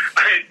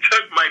I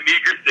took my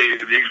meager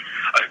savings.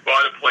 I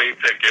bought a plane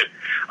ticket.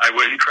 I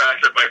went and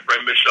crashed at my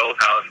friend Michelle's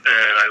house,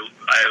 and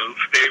I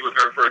stayed with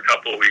her for a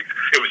couple of weeks.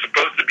 It was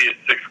supposed to be a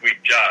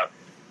 6-week job.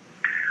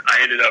 I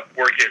ended up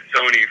working at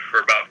Sony for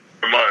about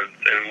 4 months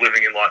and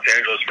living in Los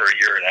Angeles for a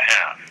year and a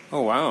half.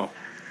 Oh, wow.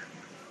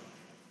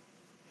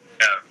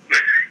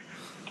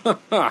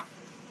 Yeah.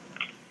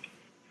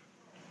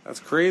 That's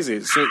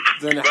crazy. So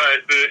then, the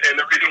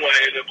reason why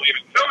I ended up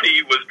leaving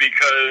Sony was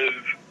because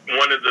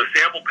one of the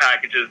sample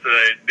packages that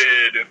I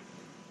did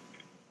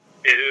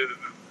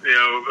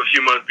a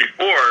few months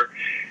before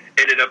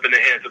ended up in the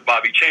hands of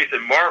Bobby Chase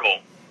at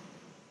Marvel.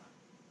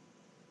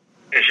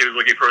 And she was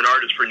looking for an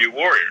artist for New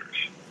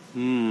Warriors.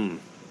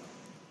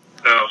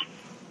 So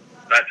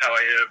that's how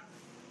I ended up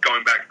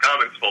going back to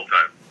comics full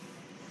time.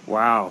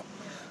 Wow.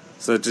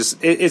 So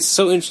it's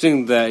so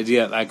interesting, the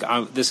idea, like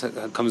this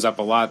comes up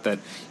a lot, that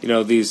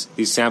these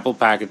sample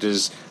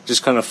packages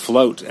just kind of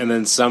float, and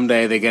then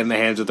someday they get in the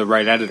hands of the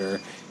right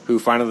editor who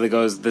finally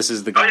goes, this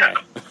is the guy.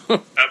 Oh, yeah.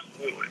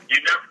 Absolutely.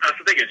 That's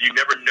the thing, is you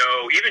never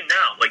know, even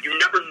now, like you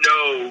never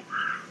know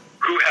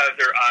who has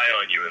their eye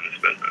on you in this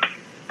business.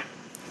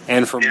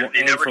 And from you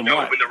never know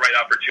what? When the right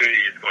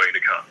opportunity is going to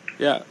come.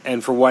 Yeah,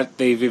 and for what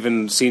they've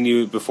even seen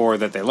you before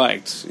that they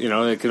liked.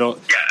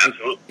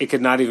 Absolutely. It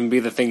could not even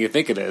be the thing you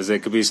think it is.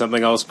 It could be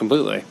something else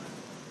completely.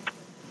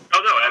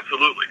 Oh, no,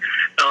 absolutely.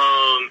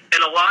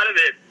 And a lot of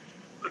it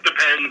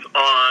depends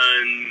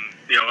on,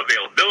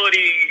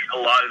 availability. A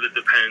lot of it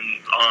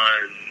depends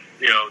on,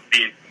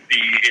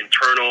 the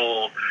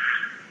internal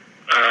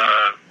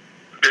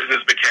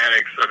business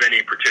mechanics of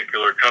any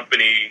particular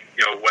company,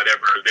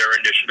 whatever their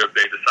initiative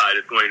they decide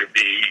is going to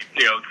be.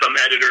 Some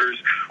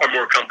editors are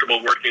more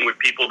comfortable working with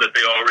people that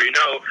they already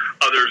know.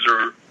 Others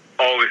are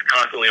always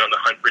constantly on the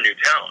hunt for new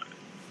talent.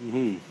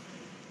 Mm-hmm.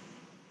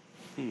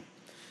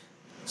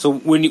 So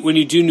when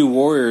you do New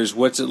Warriors,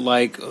 what's it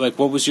like? Like,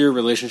 what was your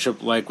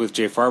relationship like with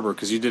Jay Farber?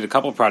 Because you did a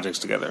couple projects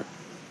together.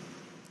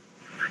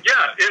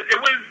 Yeah, it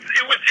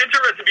was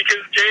interesting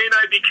because Jay and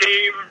I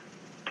became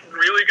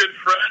really good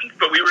friends,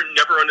 but we were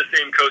never on the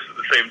same coast at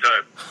the same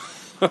time.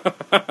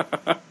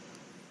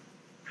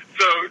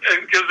 So,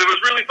 because it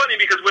was really funny,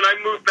 because when I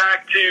moved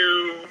back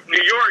to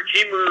New York,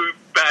 he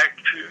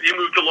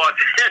moved to Los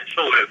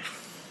Angeles.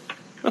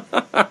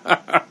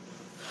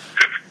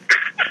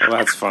 Well,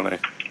 that's funny.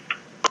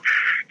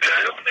 And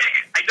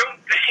I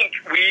don't think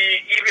we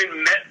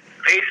even met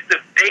face to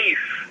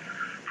face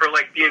for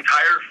like the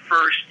entire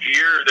first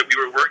year that we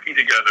were working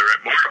together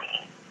at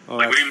Marvel. Oh,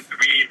 like we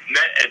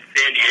met at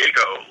San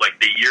Diego like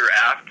the year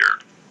after,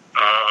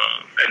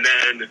 and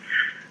then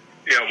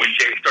when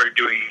Jay started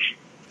doing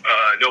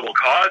Noble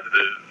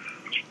Causes,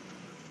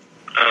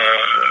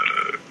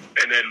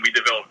 and then we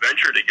developed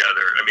Venture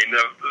together. I mean,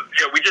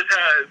 we just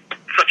had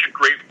such a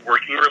great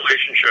working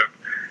relationship,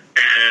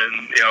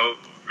 and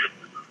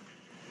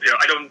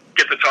I don't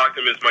get to talk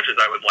to him as much as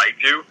I would like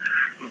to,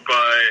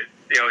 but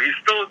he's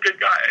still a good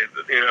guy,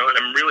 and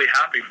I'm really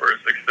happy for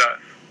his success.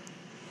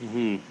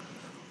 Mm-hmm.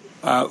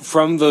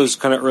 From those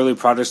kind of early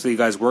projects that you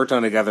guys worked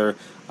on together,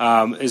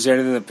 is there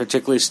anything that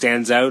particularly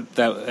stands out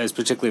that is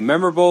particularly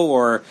memorable,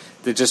 or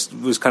that just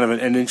was kind of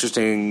an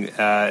interesting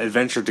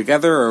adventure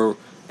together, or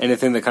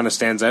anything that kind of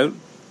stands out?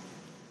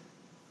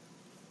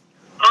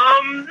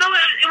 No,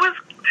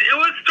 it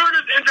was sort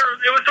of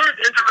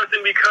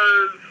interesting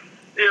because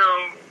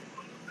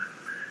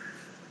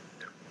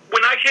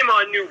when I came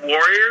on New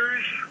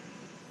Warriors,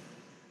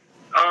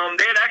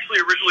 they had actually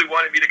originally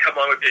wanted me to come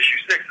on with issue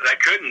 6, and I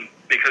couldn't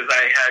because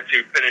I had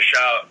to finish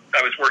out.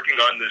 I was working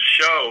on this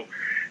show,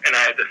 and I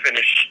had to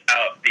finish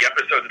out the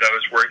episode that I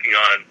was working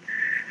on,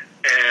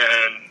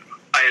 and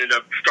I ended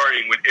up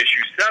starting with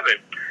issue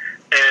 7.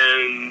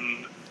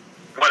 And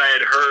what I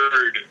had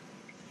heard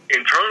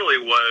internally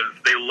was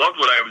they loved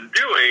what I was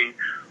doing,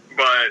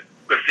 but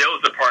the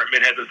sales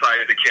department had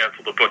decided to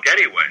cancel the book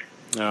anyway.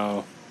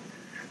 No.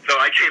 So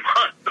I came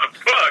on the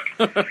book,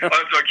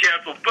 onto a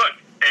canceled book,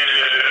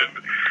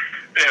 and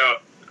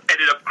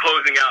ended up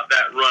closing out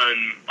that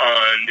run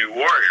on New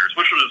Warriors,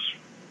 which was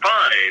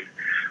fine.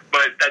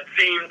 But that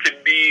seemed to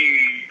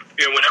be,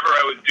 whenever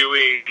I was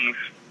doing,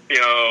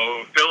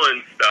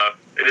 fill-in stuff,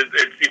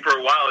 it for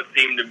a while it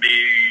seemed to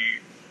be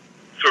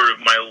sort of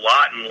my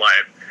lot in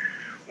life,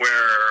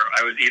 where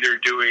I was either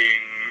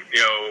doing,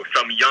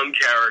 some young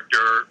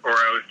character, or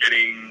I was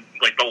getting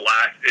like the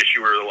last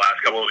issue or the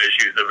last couple of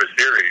issues of a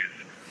series.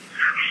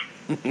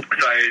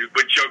 So I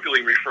would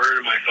jokingly refer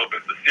to myself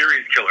as the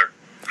series killer.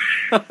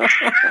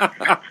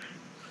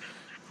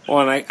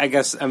 Well, and I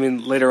guess,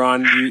 later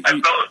on,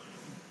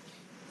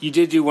 you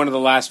did do one of the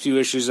last few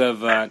issues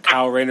of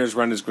Kyle Rayner's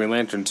run as Green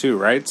Lantern too,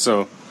 right?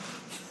 So.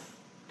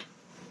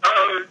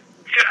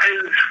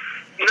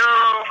 No.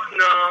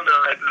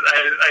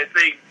 I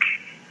think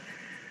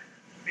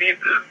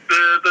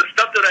the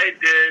stuff that I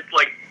did,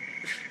 like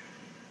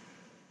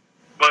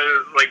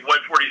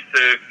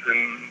 146,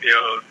 and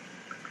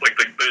like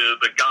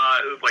the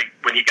god, like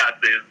when he got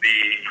the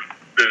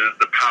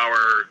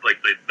power,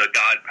 like the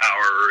god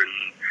power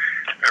and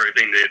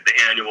everything, the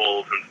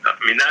annuals and stuff.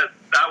 I mean,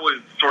 that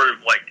was sort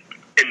of like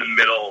in the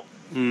middle.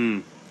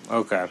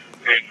 Okay.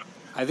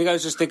 I think I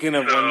was just thinking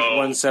of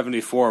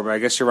 174, but I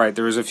guess you're right.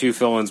 There was a few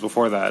fill-ins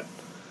before that.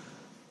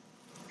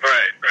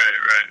 Right.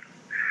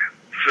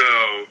 So,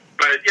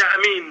 but yeah,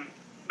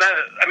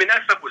 I mean,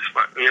 that stuff was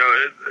fun,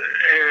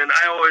 and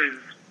I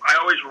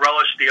always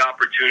relished the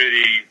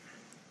opportunity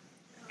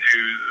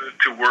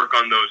to work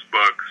on those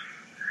books.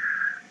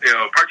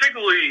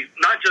 Particularly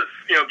not just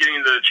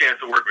getting the chance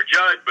to work with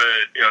Judd,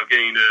 but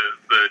getting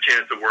the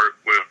chance to work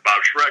with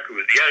Bob Schreck, who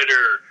was the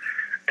editor,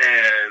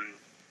 and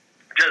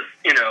just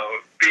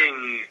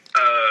being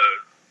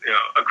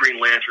a Green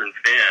Lantern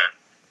fan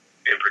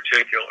in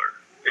particular.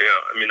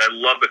 I mean, I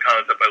love the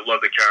concept. I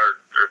love the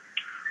character.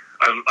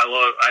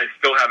 I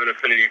still have an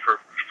affinity for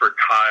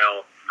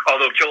Kyle,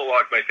 although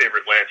Kilowog's my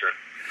favorite Lantern.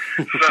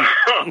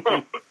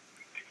 So.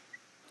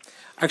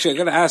 Actually, I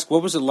got to ask,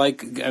 what was it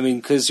like? I mean,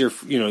 because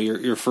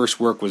your first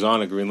work was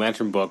on a Green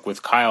Lantern book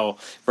with Kyle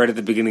right at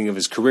the beginning of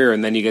his career,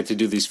 and then you get to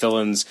do these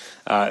fill-ins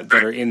that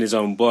are in his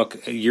own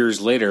book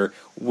years later.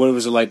 What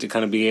was it like to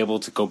kind of be able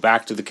to go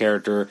back to the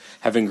character,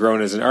 having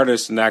grown as an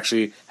artist, and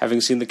actually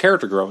having seen the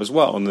character grow as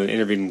well in the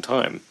intervening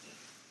time?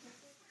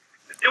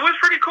 It was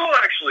pretty cool,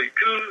 actually,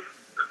 because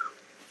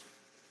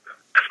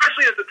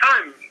especially at the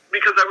time,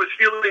 because I was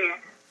feeling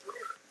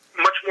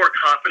much more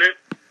confident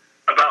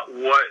about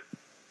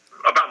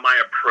my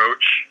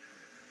approach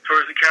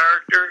towards the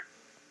character,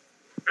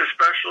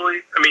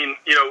 especially. I mean,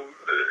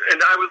 and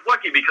I was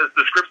lucky because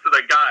the scripts that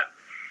I got,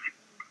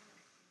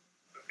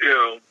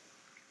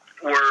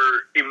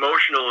 were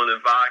emotional and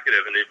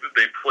evocative, and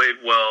they played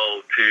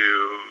well to,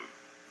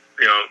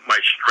 my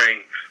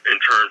strengths in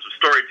terms of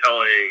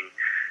storytelling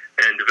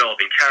and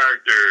developing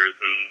characters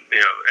and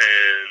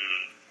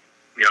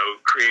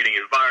creating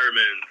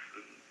environments.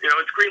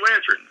 It's Green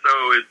Lantern, so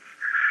it's,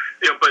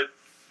 but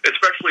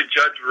especially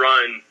Judd's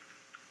run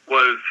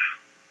was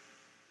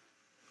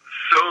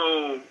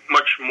so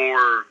much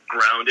more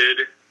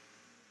grounded,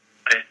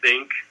 I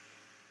think,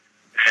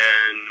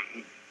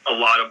 and a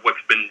lot of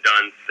what's been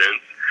done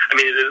since. I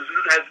mean, it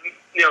has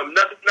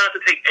not to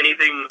take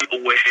anything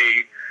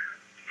away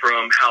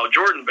from Hal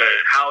Jordan, but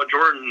Hal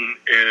Jordan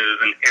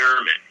is an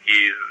airman.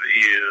 He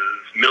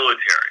is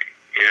military,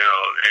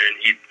 and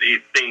he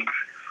thinks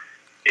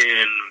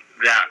in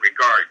that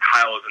regard.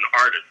 Kyle is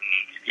an artist,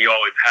 and he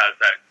always has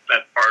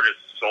that artist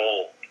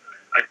soul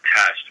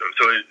attached to him.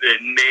 So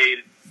it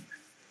made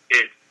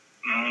it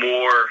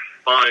more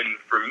fun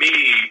for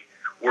me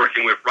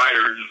working with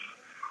writers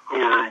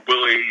who are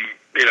willing,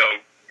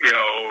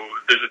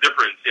 there's a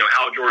difference.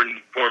 Hal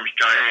Jordan forms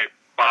giant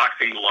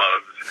boxing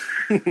gloves.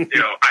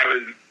 I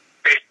was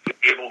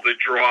basically able to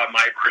draw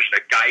my version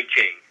of Guy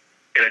King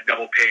in a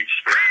double-page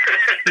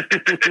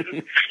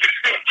spread.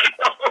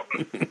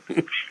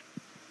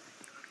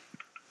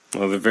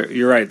 Well,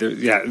 you're right.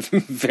 They're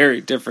very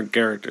different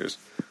characters.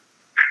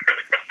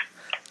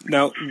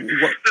 Now, there's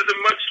a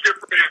much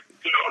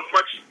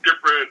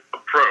different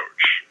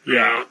approach.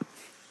 Yeah,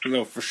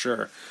 no, for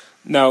sure.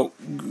 Now,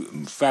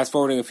 fast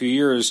forwarding a few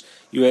years,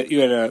 you had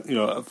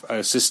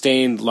a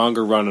sustained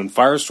longer run on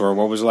Firestorm.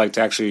 What was it like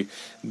to actually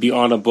be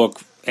on a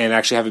book and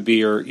actually have it be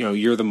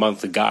you're the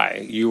monthly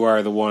guy? You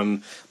are the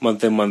one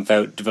month in, month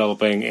out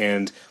developing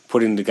and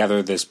putting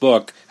together this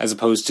book, as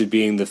opposed to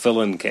being the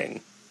fill-in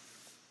king.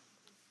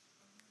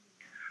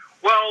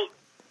 Well,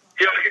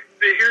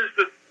 here's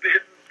the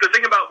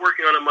thing about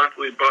working on a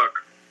monthly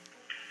book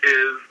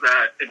is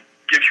that it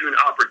gives you an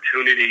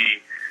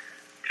opportunity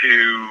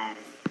to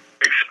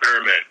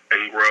experiment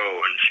and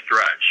grow and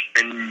stretch.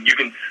 And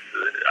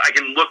I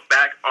can look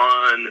back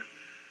on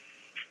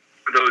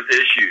those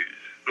issues,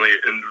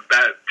 in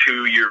that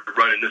 2-year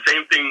run. And the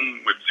same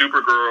thing with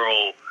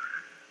Supergirl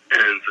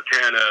and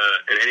Satana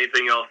and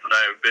anything else that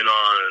I've been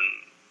on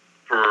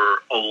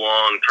for a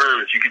long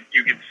term. Is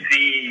you could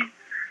see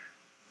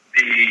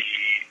the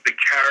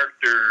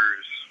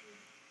characters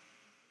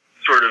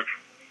sort of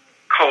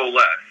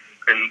coalesce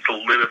and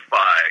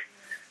solidify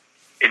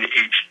in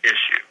each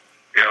issue.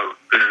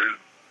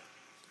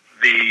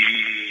 The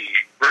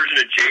version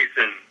of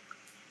Jason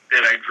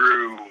that I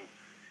drew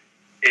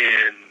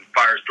in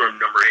Firestorm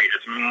number 8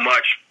 is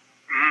much,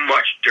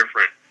 much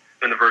different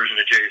than the version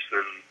of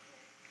Jason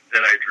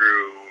that I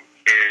drew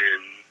in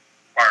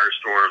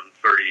Firestorm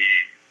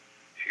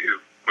 32,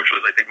 which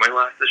was, I think, my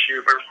last issue,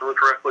 if I remember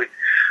correctly.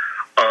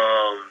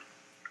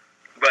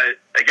 But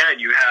again,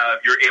 you're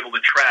able to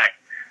track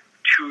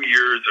 2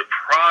 years of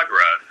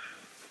progress.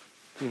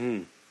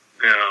 Mm-hmm.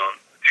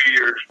 2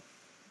 years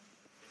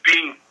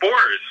being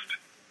forced,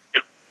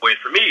 in a way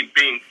for me,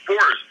 being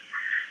forced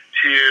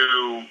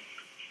to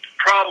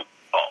problem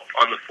solve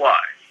on the fly.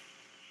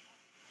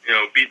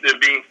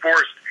 Being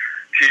forced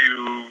to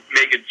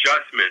make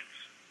adjustments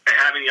and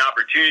having the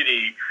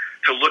opportunity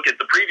to look at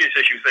the previous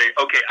issue and say,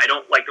 okay, I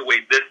don't like the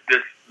way this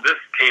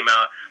came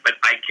out, but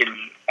I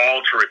can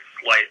alter it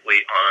slightly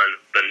on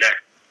the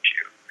next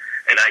issue.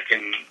 And I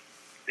can,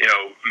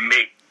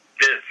 make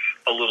this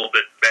a little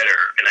bit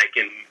better, and I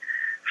can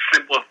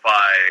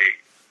simplify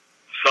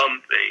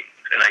some things,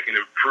 and I can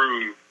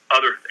improve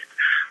other things.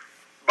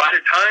 By the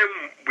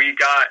time we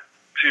got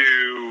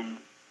to,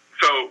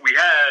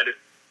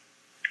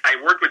 I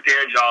worked with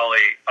Dan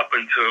Jolly up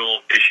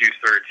until issue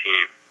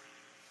 13.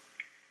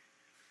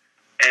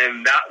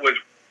 And that was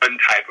one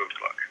type of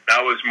book.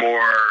 That was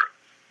more,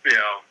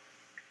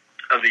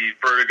 of the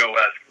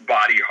Vertigo-esque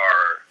body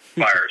horror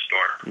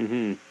Firestorm.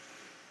 Mm-hmm.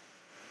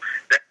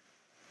 That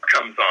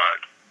comes on,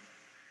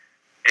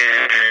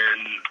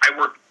 and I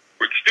worked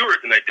with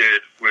Stuart than I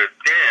did with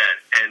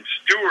Dan, and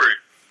Stuart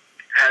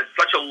has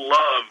such a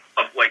love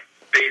of like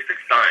basic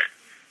science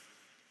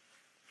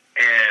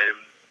and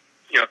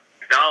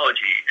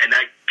technology, and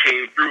that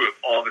came through with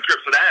all the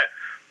scripts. So that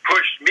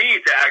pushed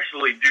me to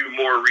actually do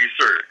more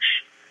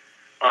research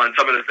on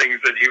some of the things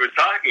that he was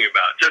talking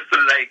about, just so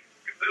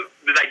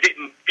that I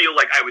didn't feel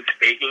like I was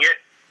faking it.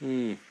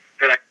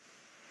 That I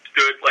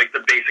understood like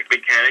the basic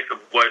mechanics of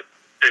what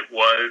it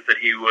was that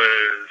he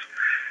was.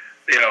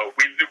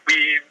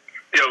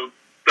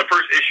 The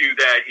first issue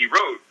that he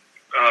wrote,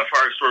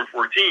 Firestorm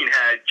 14,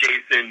 had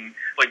Jason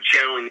like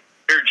channeling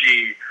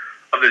energy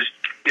of this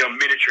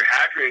miniature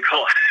Hadrian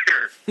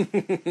collider.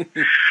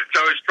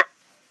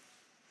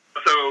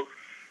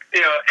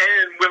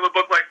 And with a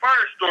book like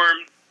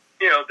Firestorm,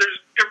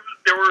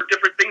 there were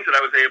different things that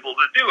I was able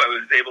to do. I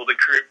was able to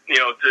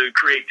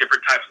create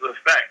different types of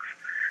effects,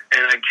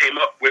 and I came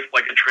up with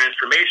like a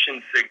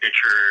transformation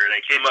signature, and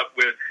I came up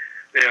with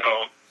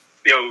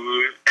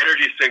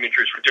energy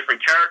signatures for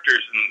different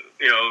characters,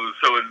 and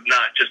so it's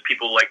not just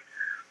people like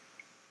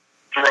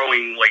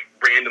throwing like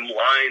random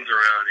lines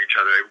around each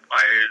other.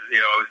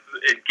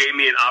 It gave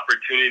me an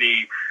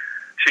opportunity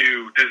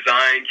to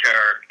design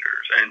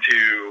characters and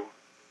to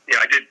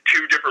I did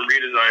 2 different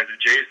redesigns of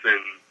Jason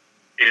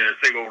in a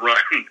single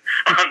run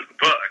on the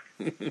book.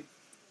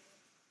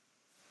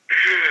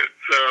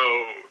 So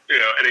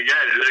and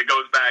again, it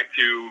goes back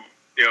to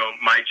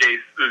my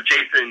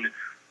Jason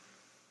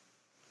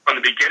on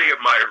the beginning of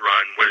my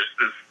run was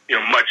this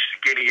much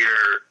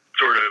skinnier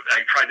sort of.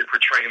 I tried to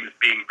portray him as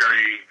being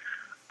very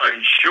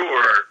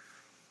unsure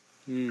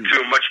to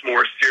a much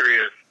more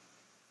serious,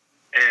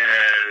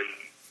 and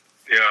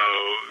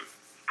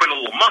put a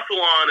little muscle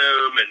on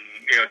him, and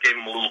gave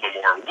him a little bit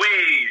more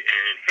weight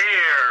and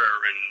hair,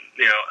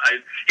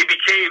 and he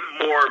became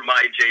more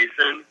my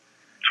Jason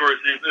towards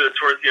the end of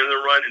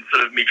the run,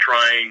 instead of me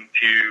trying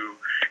to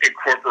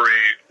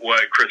incorporate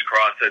what Chris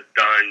Cross had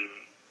done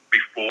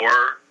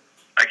before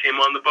I came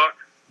on the book.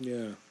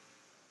 Yeah.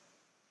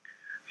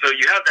 So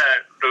you have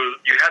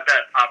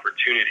that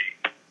opportunity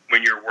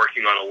when you're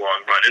working on a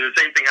long run. And the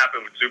same thing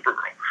happened with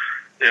Supergirl.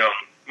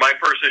 My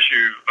first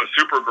issue of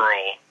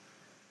Supergirl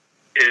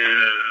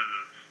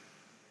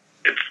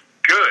it's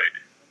good,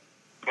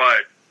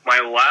 but my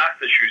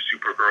last issue of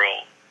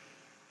Supergirl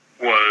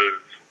was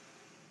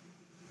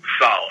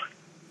solid.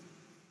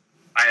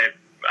 I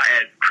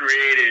had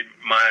created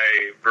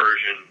my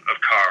version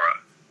of Kara.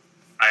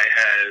 I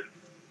had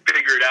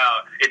figured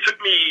out. It took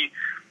me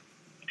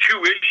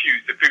 2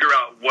 issues to figure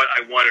out what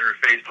I wanted her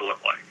face to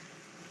look like.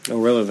 Oh,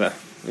 really? That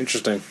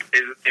interesting.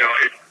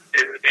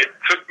 It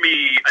took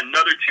me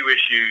another 2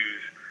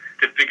 issues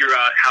to figure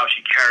out how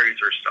she carries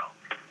herself.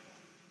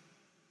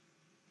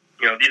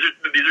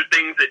 These are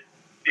things that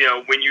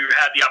when you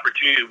have the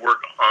opportunity to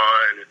work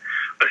on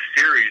a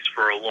series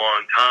for a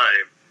long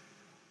time,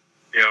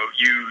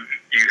 you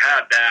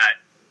have that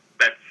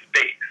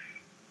space.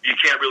 You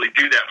can't really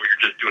do that when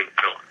you're just doing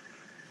film.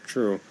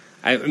 True.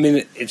 I mean,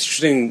 it's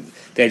interesting,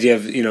 the idea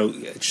of,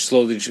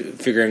 slowly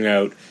figuring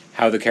out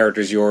how the character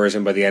is yours,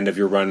 and by the end of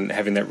your run,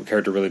 having that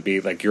character really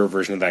be like your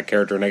version of that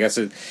character. And I guess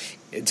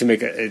to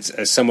make it's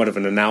a somewhat of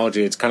an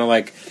analogy, it's kind of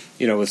like,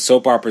 with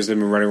soap operas that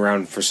have been running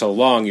around for so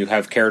long, you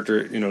have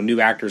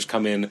new actors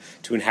come in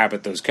to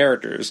inhabit those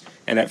characters.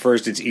 And at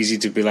first it's easy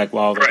to be like,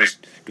 well, they're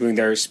just doing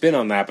their spin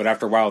on that, but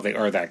after a while they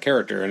are that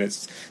character. And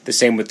it's the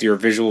same with your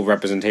visual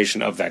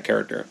representation of that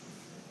character.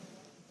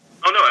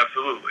 Oh, no,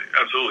 absolutely.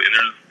 Absolutely.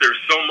 And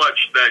there's so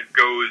much that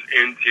goes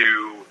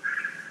into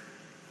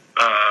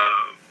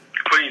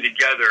putting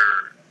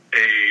together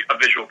a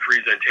visual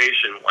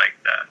presentation like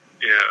that.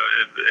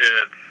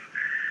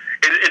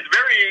 It's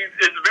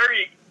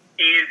very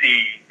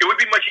easy. It would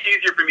be much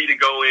easier for me to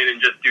go in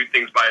and just do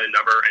things by the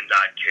number and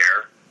not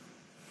care.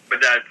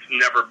 But that's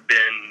never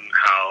been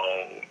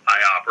how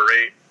I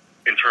operate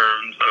in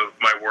terms of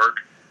my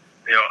work.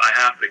 I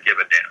have to give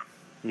a damn.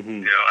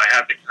 Mm-hmm. I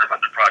have to care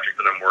about the project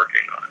that I'm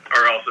working on,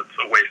 or else it's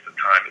a waste of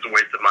time. It's a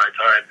waste of my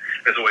time.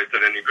 It's a waste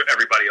of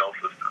everybody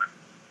else's time.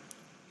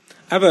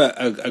 I have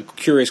a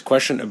curious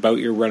question about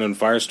your run on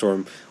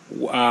Firestorm.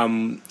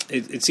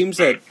 It seems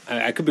that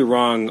I could be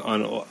wrong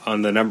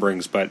on the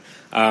numberings, but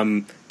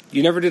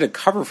you never did a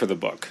cover for the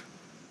book.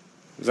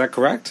 Is that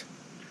correct?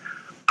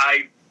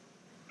 I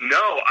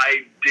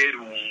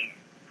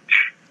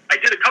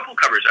did a couple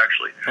covers,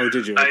 actually. Oh,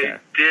 did you? Okay. I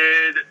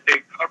did a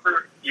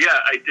cover. Yeah,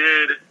 I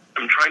did.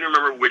 I'm trying to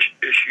remember which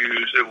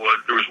issues it was.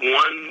 There was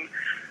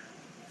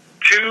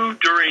 2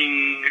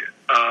 during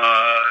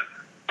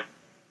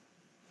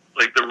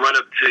the run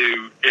up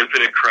to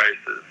Infinite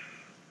Crisis.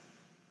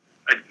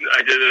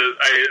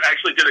 I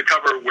actually did a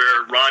cover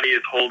where Ronnie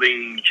is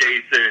holding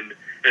Jason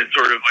in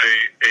sort of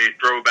a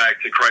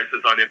throwback to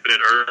Crisis on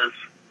Infinite Earths.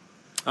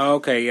 Oh,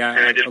 okay,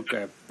 yeah,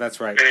 okay, that's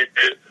right. I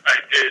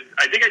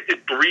think I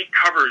did 3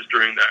 covers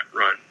during that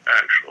run,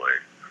 actually.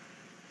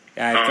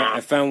 Yeah,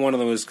 I found one of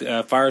those,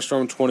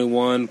 Firestorm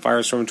 21,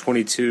 Firestorm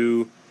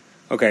 22.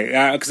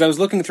 Okay, because I was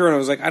looking through and I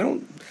was like, I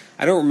don't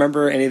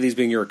remember any of these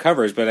being your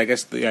covers, but I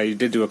guess you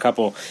did do a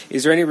couple.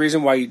 Is there any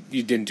reason why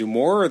you didn't do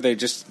more, or they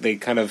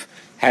kind of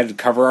had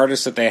cover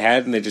artists that they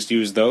had and they just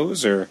used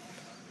those, or?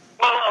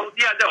 Well,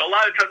 yeah, no. A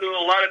lot of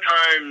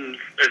times,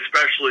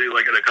 especially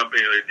like at a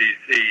company like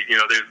DC,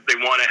 they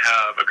want to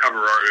have a cover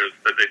artist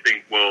that they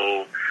think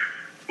will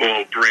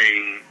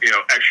bring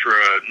extra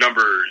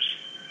numbers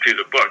to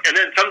the book, and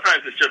then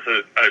sometimes it's just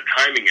a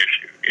timing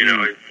issue.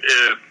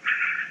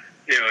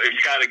 If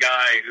you got a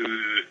guy who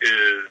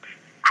is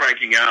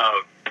cranking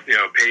out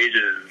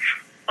pages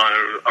on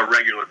a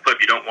regular clip,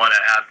 you don't want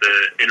to have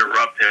to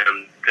interrupt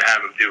him to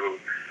have him do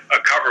a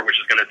cover, which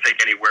is going to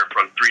take anywhere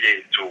from 3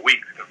 days to a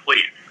week to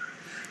complete.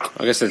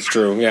 I guess that's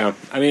true, yeah.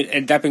 I mean,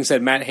 and that being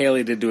said, Matt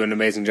Haley did do an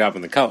amazing job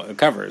on the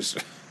covers.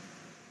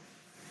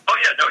 Oh,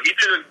 yeah, no, he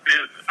did.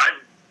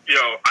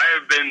 I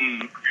have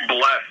been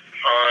blessed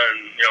on,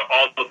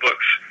 all the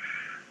books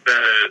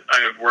that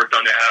I have worked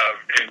on to have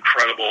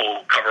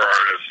incredible cover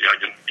artists. You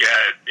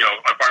had,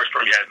 on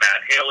Firestorm, you had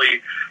Matt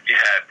Haley, you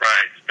had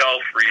Brian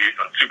Spellfreeze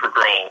on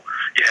Supergirl,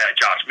 you had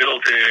Josh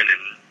Middleton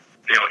and,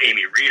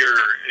 Amy Reeder,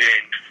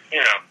 and,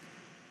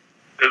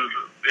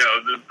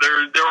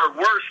 there are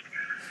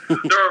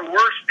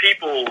worse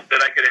people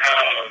that I could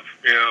have,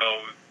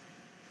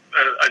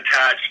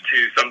 attached to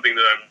something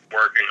that I'm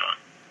working on.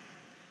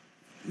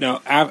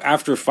 Now,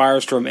 after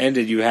Firestorm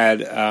ended, you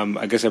had,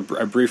 I guess, a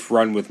brief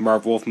run with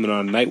Marv Wolfman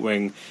on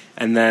Nightwing,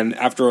 and then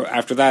after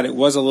that, it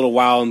was a little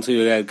while until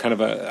you had kind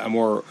of a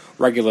more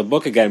regular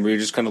book again. Were you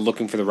just kind of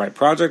looking for the right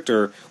project,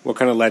 or what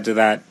kind of led to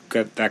that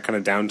kind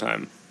of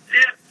downtime?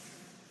 Yeah.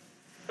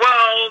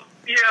 Well,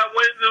 yeah.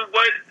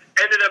 What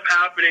ended up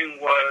happening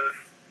was,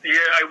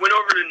 I went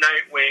over to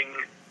Nightwing,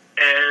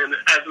 and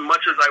as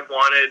much as I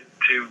wanted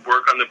to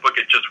work on the book,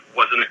 it just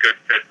wasn't a good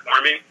fit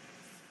for me.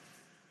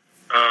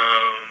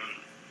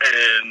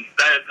 And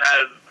that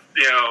has,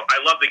 I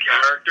love the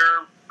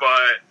character,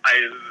 but I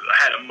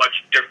had a much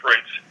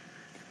different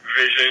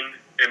vision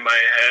in my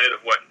head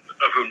of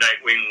who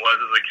Nightwing was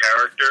as a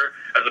character,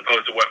 as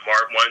opposed to what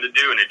Marv wanted to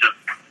do, and it just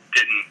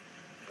didn't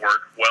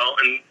work well.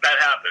 And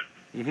that happens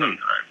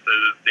sometimes.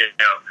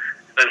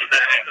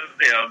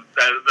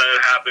 That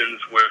happens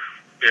with,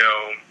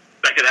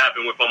 that could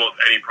happen with almost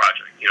any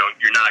project.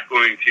 You're not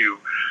going to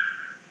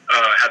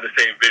have the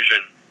same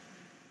vision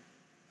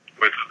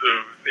with,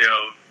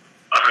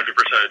 100% of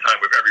the time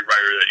with every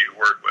writer that you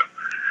work with.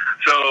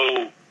 So,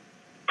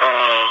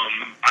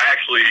 I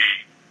actually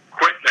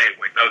quit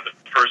Nightwing. That was the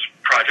first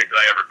project that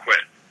I ever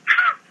quit.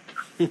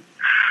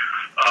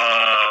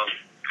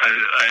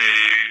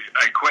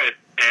 I quit,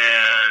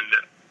 and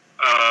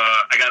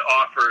I got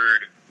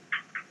offered,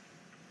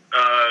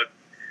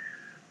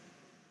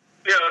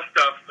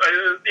 stuff. I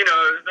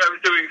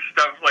was doing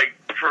stuff like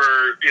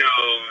for,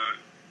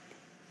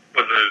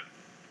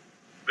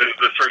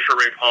 the Search for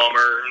Ray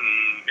Palmer, and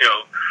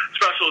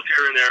specials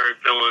here and there, and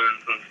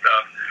fill-ins and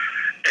stuff.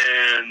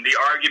 And the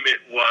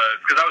argument was,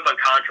 because I was on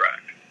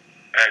contract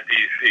at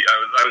DC,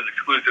 I was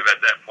exclusive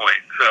at that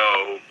point,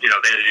 so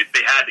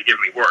they had to give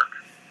me work,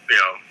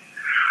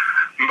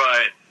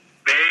 but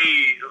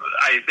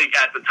I think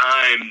at the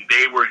time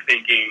they were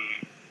thinking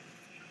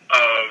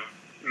of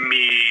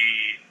me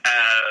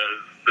as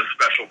the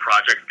special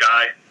projects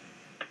guy,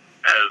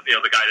 as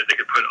the guy that they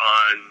could put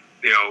on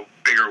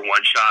bigger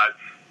one shots.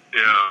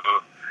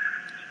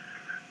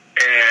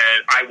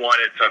 And I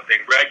wanted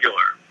something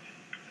regular.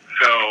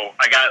 So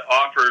I got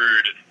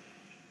offered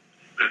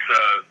this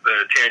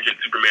the Tangent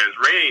Superman's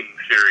Reign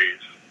series.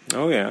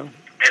 Oh, yeah.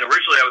 And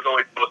originally I was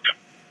only supposed to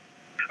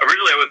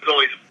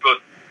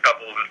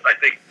couple of, I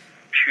think,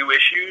 2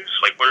 issues,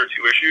 like 1 or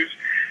 2 issues.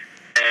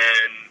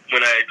 And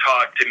when I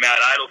talked to Matt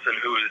Idelson,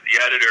 who was the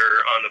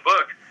editor on the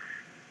book,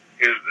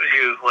 he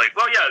was like,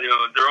 well, yeah,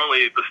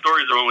 the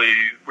stories are only,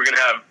 we're going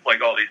to have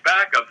like all these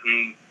backups,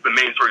 and the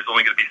main story is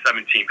only going to be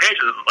 17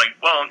 pages. It's like,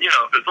 well,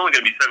 if it's only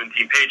going to be 17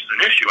 pages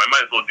an issue, I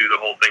might as well do the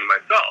whole thing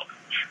myself.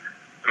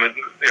 I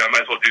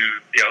might as well do,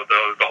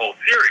 the whole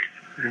series.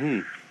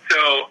 Mm-hmm. So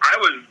I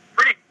was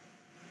pretty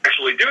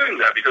actually doing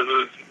that because it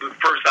was the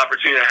first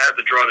opportunity I had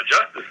to draw the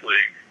Justice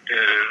League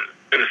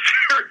in a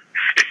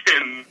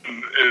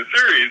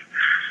series.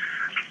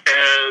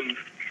 And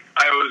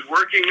I was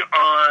working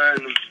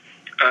on,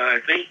 I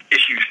think,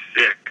 issue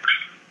 6.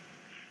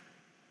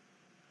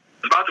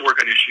 I was about to work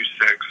on issue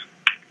 6,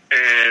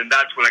 and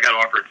that's when I got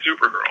offered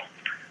Supergirl.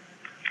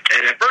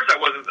 And at first I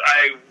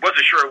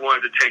wasn't sure I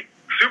wanted to take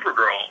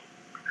Supergirl.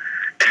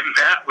 And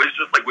Matt was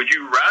just like, would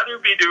you rather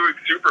be doing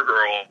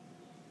Supergirl,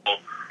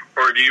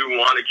 or do you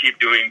want to keep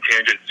doing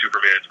Tangent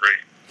Superman's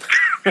Reign?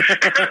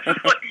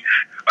 Like,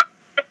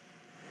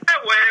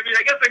 that way, I mean,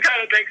 I guess it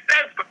kind of makes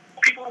sense, but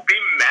people will be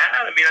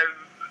mad. I mean, I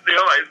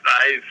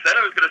said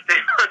I was going to stay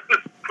on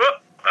this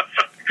book.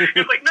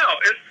 He's like, no,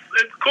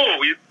 it's cool.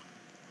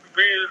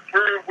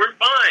 We're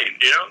fine.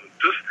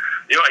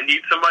 I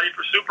need somebody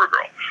for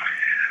Supergirl.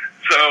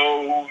 So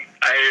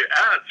I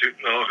asked,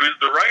 who's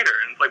the writer?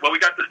 And it's like, well, we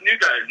got this new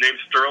guy. His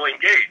name's Sterling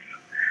Gates.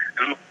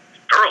 And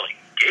Sterling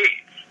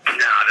Gates.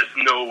 Nah, there's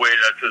no way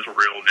that's his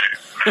real name.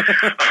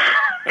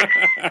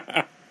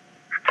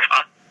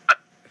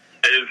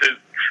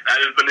 That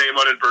is the name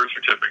on his birth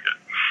certificate.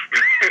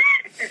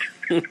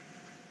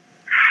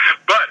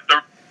 But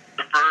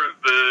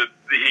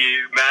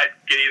Matt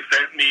Gay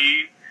sent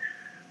me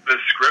the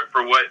script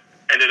for what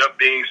ended up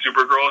being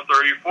Supergirl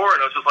 34,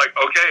 and I was just like,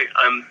 okay,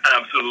 I'm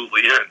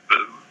absolutely in.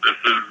 This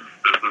is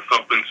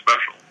something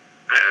special,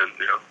 and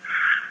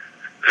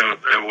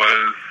it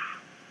was.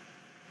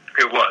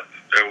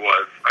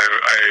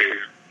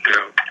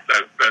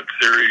 That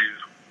series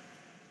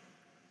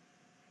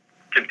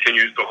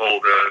continues to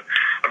hold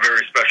a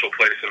very special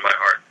place in my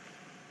heart.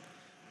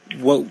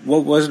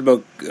 What was it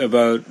about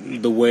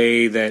the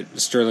way that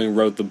Sterling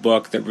wrote the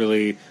book that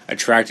really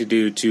attracted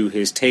you to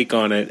his take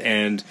on it,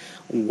 and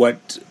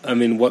what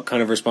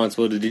kind of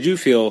responsibility did you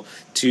feel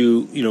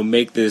to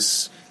make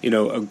this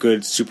a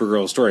good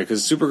Supergirl story?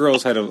 Because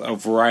Supergirl's had a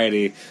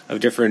variety of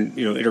different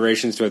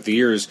iterations throughout the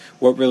years.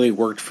 What really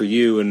worked for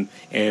you,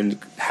 and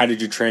how did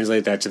you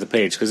translate that to the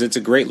page? Because it's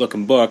a great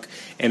looking book,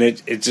 and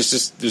it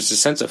just there's a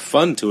sense of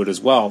fun to it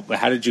as well. But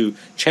how did you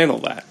channel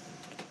that?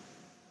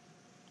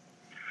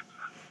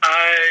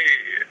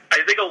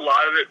 I think a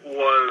lot of it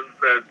was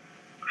that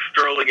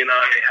Sterling and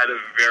I had a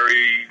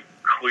very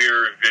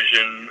clear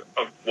vision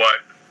of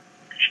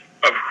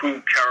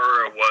who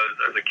Kara was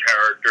as a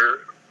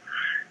character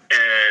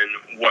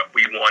and what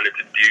we wanted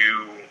to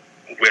do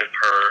with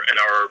her and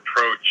our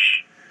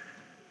approach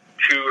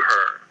to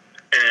her.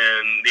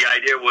 And the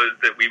idea was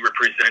that we were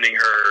presenting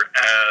her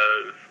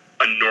as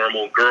a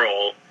normal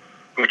girl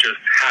who just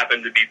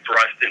happened to be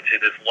thrust into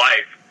this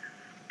life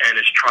and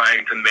is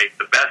trying to make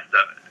the best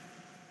of it.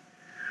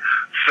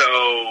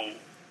 So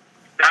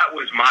that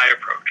was my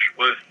approach,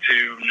 was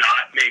to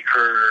not make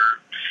her,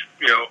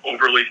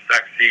 overly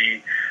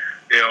sexy,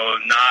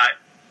 not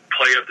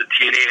play up the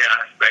teenage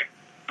aspect,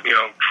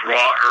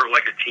 draw her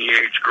like a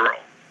teenage girl,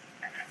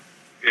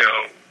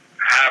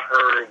 have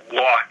her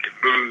walk and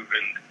move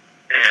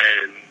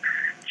and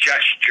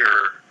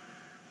gesture,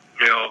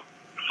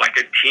 like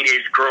a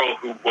teenage girl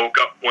who woke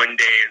up one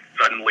day and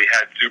suddenly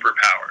had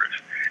superpowers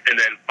and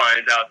then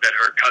finds out that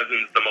her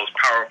cousin's the most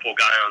powerful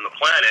guy on the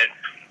planet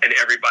and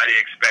everybody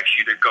expects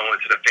you to go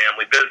into the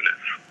family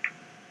business.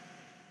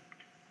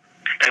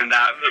 And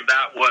that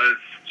was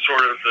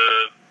sort of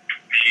the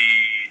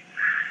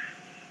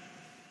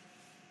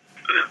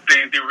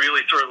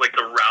really sort of like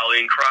the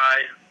rallying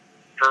cry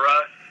for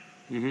us,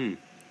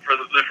 for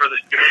the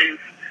series,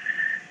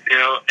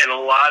 and a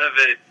lot of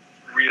it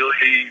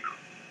really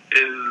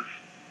is,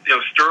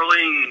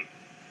 Sterling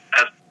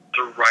as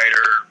a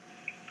writer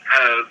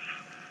has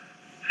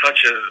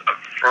such a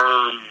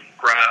firm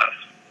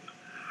grasp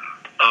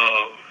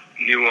of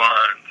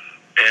nuance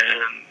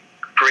and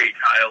great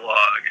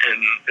dialogue, and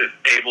is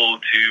able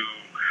to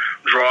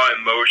draw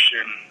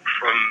emotion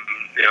from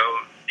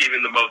even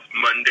the most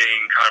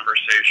mundane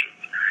conversations.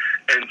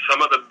 And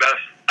some of the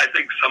best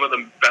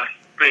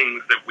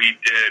things that we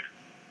did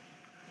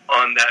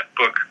on that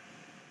book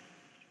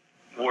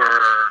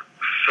were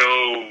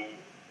so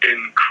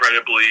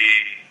incredibly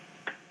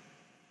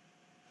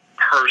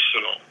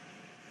personal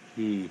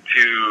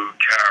to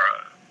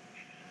Kara.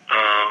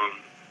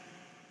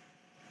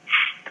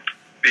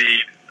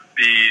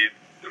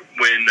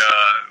 When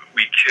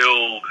we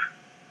killed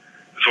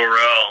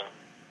Zor-El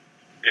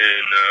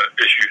in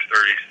issue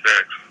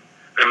 36,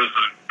 it was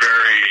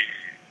very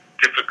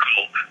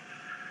difficult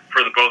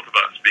for the both of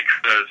us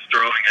because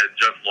Sterling had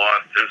just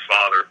lost his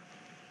father,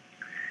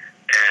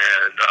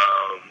 and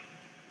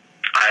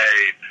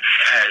I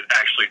had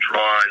actually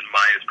drawn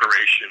my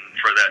inspiration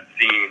for that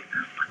scene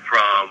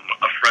from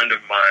a friend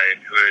of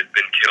mine who had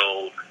been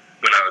killed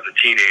when I was a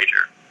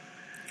teenager.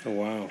 Oh,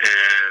 wow. And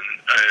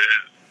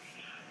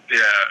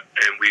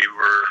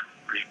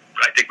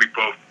I think we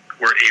both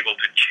were able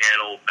to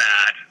channel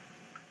that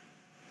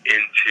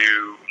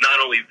into not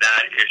only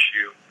that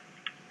issue,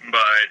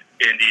 but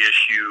in the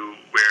issue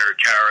where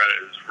Kara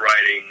is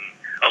writing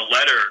a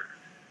letter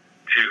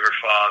to her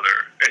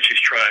father, and she's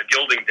trying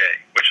Gilding Day,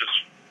 which is,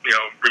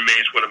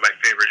 remains one of my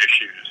favorite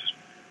issues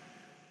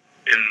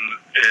in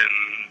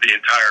the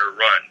entire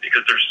run,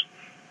 because there's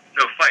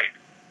no fight.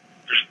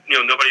 There's,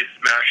 nobody's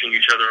smashing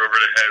each other over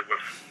the head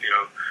with,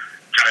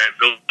 giant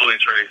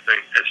buildings or anything.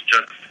 It's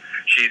just,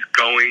 she's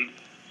trying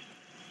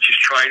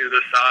to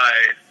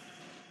decide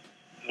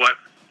what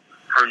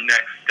her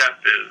next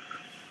step is,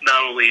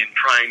 not only in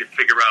trying to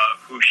figure out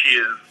who she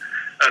is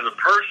as a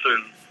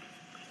person,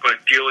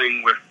 but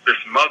dealing with this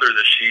mother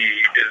that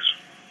she is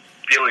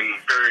feeling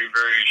very,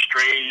 very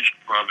estranged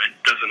from and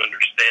doesn't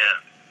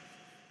understand,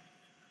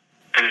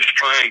 and is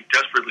trying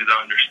desperately to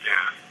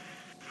understand,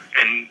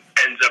 and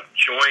ends up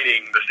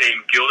joining the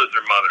same guild as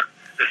her mother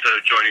instead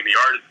of joining the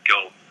Artists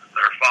Guild that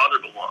her father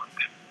belonged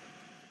to.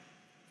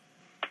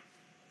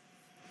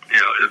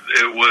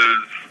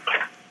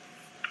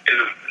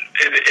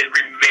 It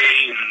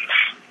remains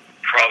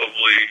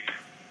probably,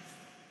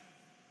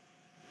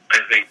 I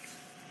think,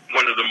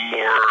 one of the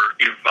more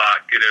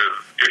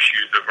evocative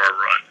issues of our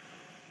run.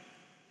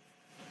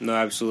 No,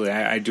 absolutely.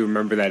 I do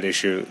remember that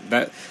issue.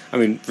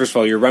 First of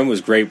all, your run was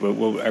great, but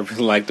what I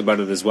really liked about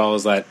it as well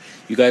is that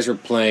you guys were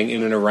playing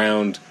in and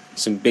around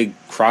some big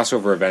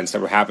crossover events that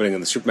were happening in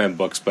the Superman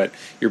books, but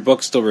your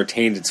book still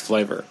retained its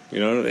flavor.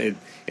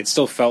 It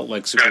still felt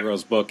like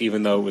Supergirl's book,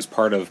 even though it was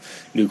part of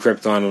New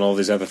Krypton and all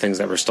these other things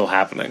that were still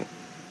happening.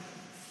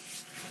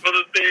 Well,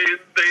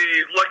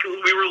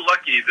 we were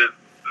lucky that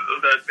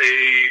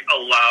they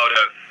allowed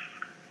us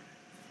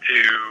to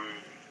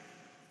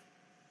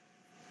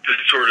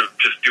sort of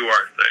just do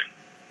our thing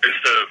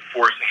instead of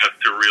forcing us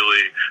to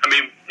really. I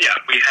mean, yeah,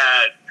 we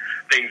had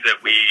things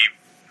that we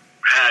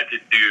had to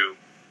do,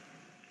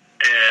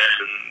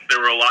 and there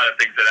were a lot of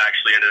things that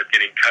actually ended up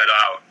getting cut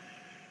out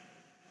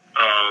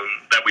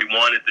that we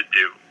wanted to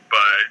do.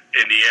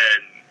 But in the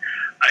end,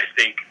 I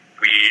think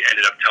we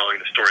ended up telling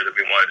the story that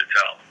we wanted to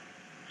tell.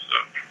 So.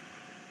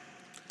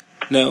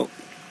 Now,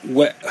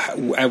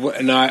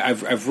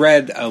 I've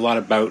read a lot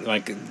about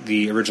like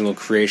the original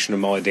creation of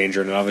Molly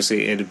Danger, and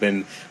obviously it had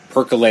been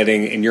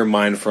percolating in your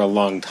mind for a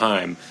long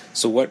time.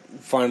 So what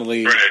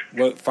finally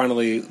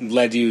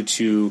led you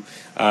to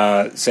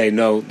say,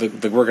 no,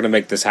 we're going to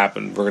make this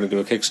happen. We're going to do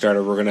a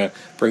Kickstarter. We're going to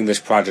bring this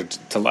project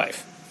to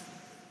life.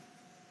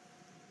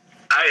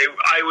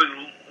 I was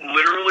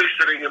literally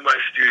sitting in my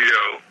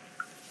studio,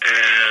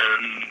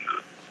 and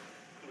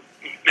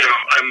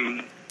I'm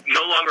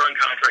no longer on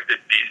contract at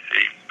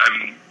DC.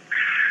 I'm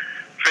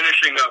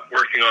finishing up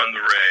working on the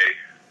Ray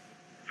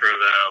for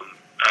them.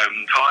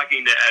 I'm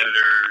talking to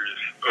editors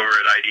over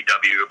at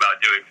IDW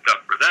about doing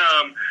stuff for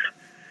them,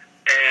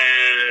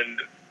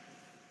 and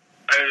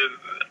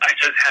I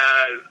just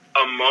had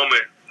a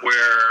moment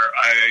where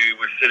I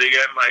was sitting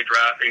at my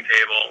drafting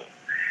table,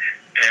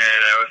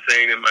 and I was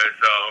saying to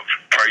myself,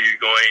 are you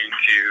going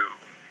to,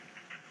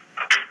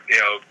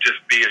 just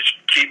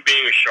keep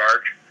being a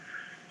shark,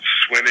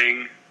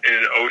 swimming in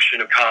an ocean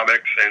of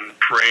comics and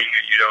praying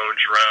that you don't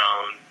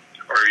drown,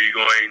 or are you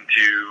going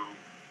to,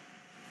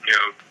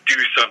 do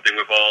something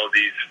with all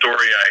these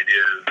story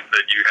ideas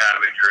that you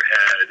have in your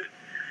head,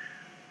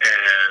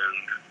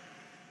 and,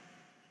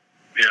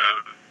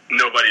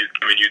 nobody's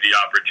given you the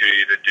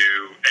opportunity to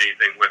do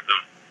anything with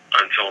them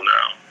until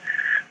now.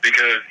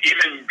 Because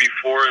even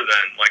before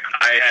then, like,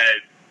 I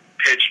had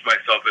pitched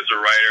myself as a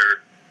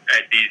writer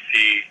at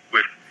DC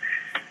with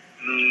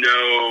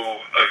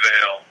no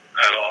avail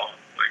at all.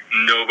 Like,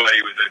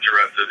 nobody was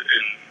interested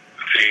in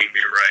seeing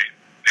me write.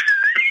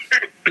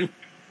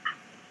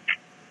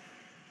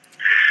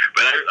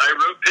 But I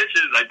wrote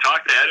pitches. I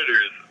talked to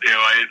editors.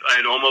 I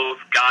had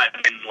almost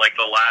gotten like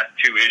the last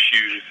 2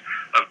 issues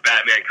of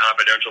Batman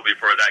Confidential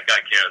before that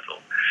got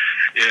canceled.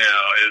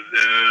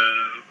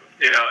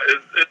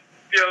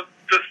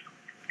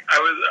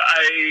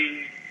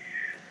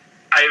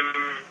 I've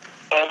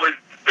always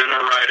been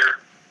a writer,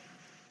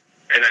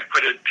 and I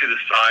put it to the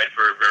side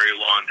for a very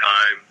long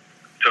time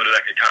so that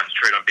I could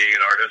concentrate on being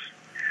an artist.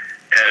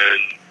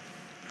 And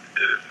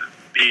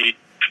the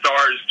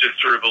stars just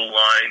sort of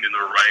aligned in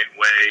the right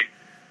way.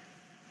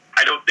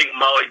 I don't think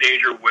Molly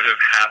Danger would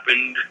have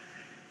happened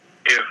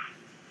if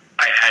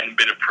I hadn't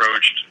been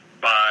approached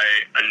by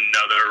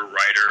another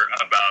writer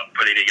about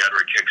putting together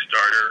a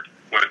Kickstarter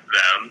with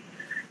them,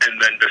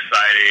 and then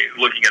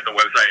looking at the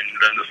website and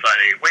then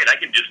deciding, wait, I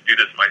can just do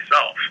this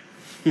myself.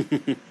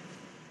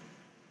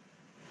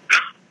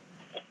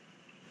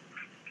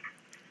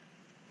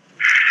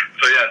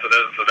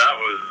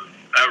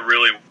 That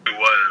really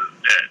was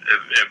it.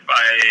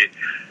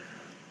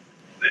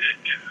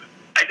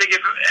 I think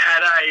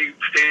had I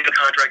stayed in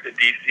contract at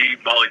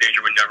DC, Molly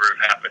Danger would never have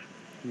happened.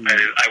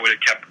 I would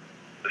have kept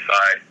the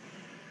side.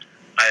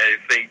 I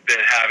think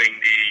that having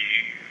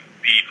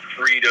the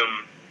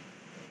freedom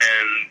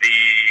and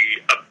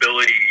the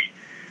ability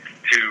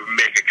to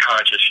make a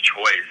conscious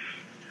choice,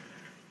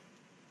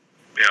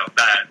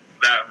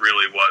 that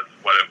really was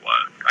what it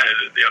was.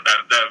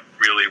 That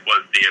really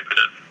was the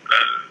impetus.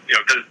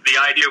 Because the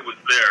idea was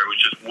there, it was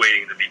just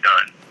waiting to be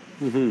done.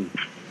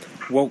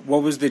 Mm-hmm.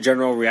 What was the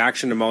general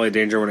reaction to Molly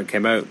Danger when it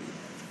came out?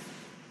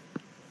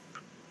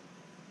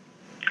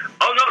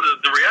 Oh no,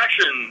 the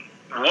reaction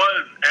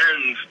was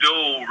and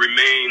still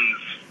remains,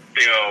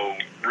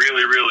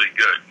 really, really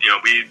good.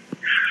 We,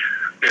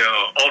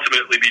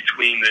 ultimately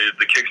between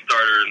the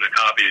Kickstarter and the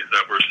copies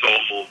that were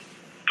sold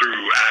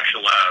through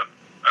Action Lab,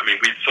 I mean,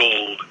 we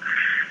sold,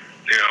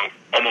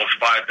 almost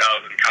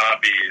 5,000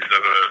 copies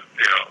of a,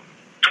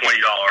 $20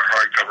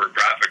 hardcover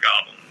graphic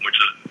album, which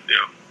is,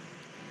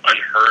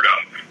 unheard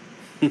of.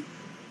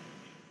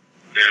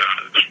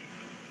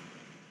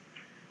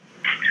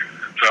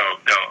 So,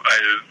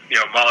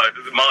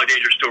 Molly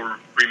Danger still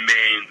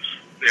remains,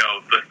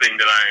 the thing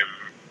that I'm,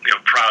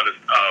 proudest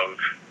of,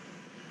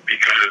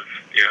 because,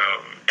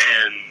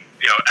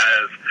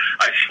 as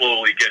I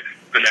slowly get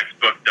the next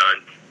book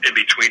done, in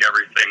between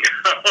everything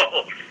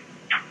else,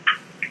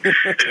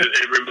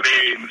 it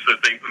remains the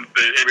thing.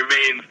 It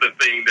remains the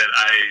thing that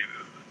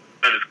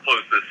is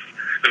closest.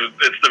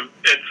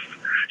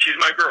 She's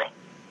my girl.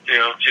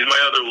 She's my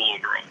other little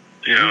girl.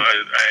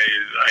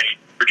 I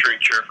nurturing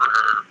care for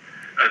her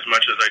as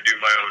much as I do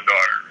my own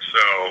daughter.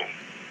 So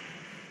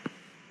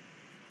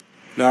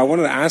Now, I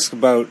wanted to ask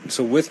about,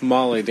 so with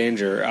Molly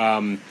Danger,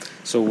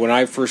 so when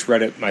I first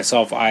read it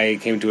myself, I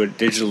came to it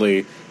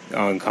digitally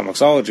on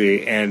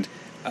Comixology, and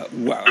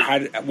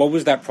what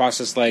was that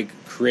process like,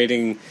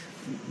 creating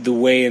the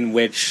way in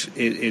which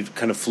it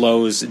kind of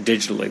flows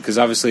digitally? Because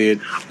obviously,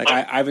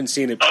 I haven't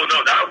seen it. Oh,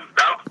 no,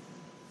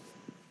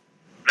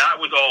 that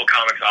was all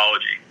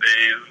Comixology.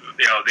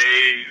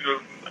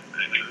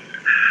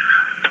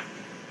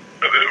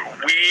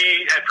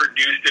 We had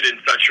produced it in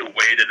such a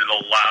way that it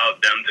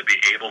allowed them to be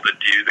able to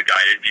do the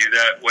guided view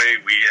that way.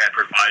 We had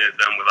provided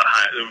them with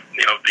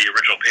the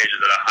original pages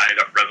at a high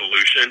enough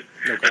resolution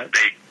that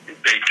they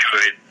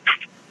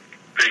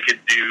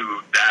could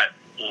do that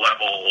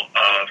level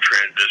of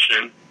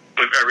transition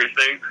with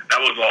everything.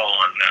 That was all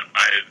on them.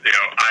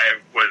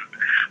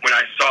 When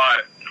I saw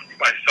it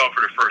myself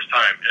for the first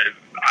time,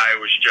 I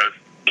was just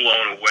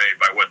blown away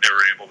by what they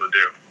were able to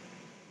do.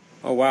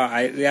 Oh wow!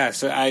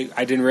 So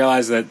I didn't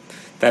realize that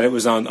it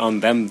was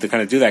on them to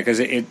kind of do that, because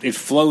it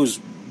flows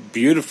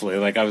beautifully.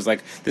 Like, I was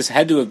like, this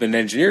had to have been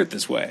engineered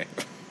this way.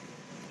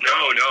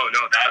 No,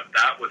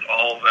 that was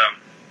all them.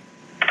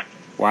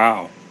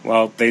 Wow.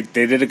 Well, they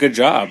did a good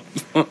job.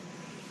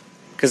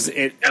 Because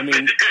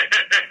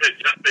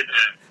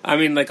I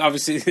mean, like,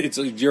 obviously it's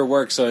your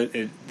work, so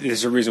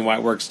there's a reason why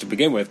it works to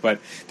begin with. But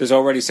there's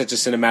already such a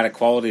cinematic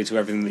quality to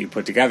everything that you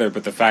put together.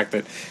 But the fact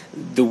that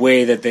the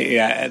way that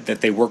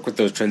they work with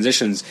those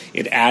transitions,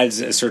 it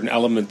adds a certain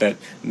element that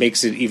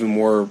makes it even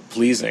more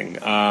pleasing.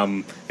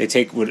 They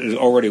take what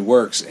already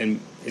works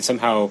and it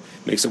somehow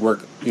makes it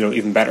work,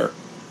 even better.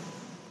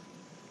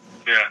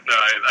 Yeah, no,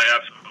 I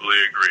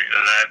absolutely agree,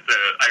 and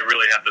I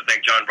really have to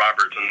thank John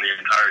Roberts and the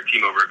entire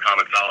team over at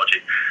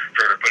Comixology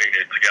for putting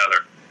it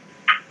together.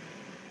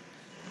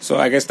 So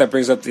I guess that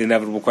brings up the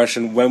inevitable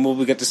question: when will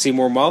we get to see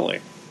more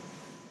Molly?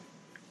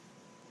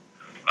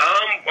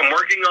 I'm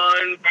working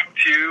on book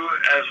 2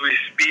 as we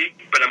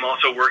speak, but I'm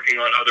also working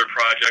on other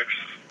projects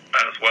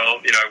as well.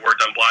 I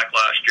worked on Black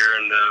last year,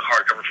 and the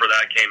hardcover for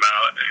that came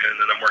out,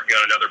 and then I'm working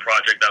on another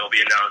project that will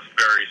be announced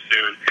very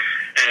soon.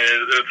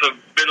 And it's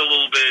been a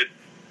little bit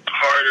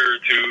harder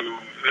to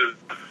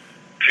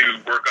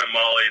work on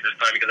Molly this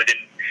time because I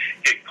didn't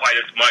get quite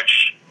as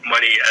much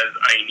money as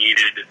I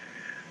needed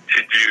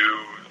to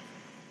do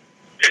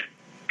it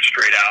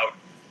straight out.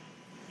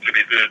 To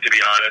be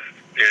honest,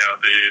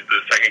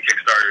 the second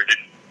Kickstarter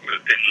didn't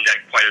net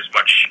quite as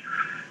much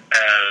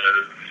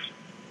as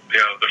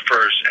the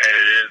first, and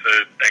it is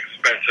an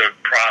expensive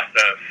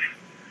process.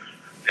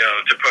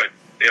 To put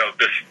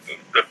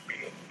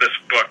this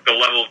book, the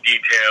level of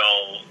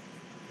detail,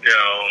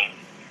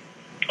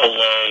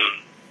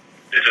 alone,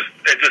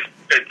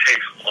 it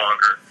takes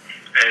longer,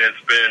 and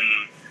it's been,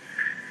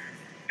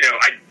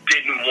 I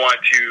didn't want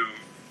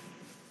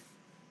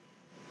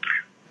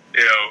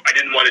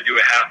to do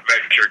a half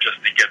measure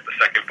just to get the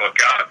second book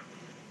out.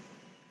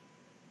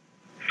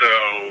 So,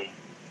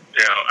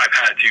 I've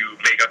had to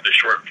make up the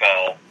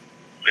shortfall,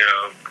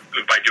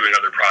 by doing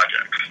other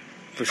projects.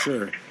 For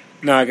sure.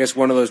 Now, I guess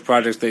one of those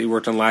projects that you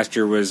worked on last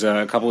year was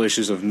a couple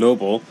issues of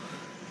Noble.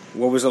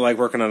 What was it like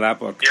working on that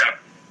book? Yeah.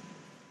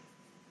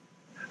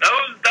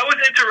 That was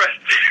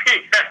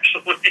interesting,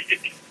 actually.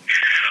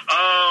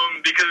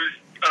 Because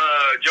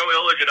Joe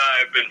Illich and I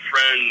have been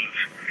friends,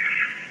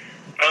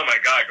 oh my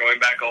God, going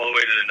back all the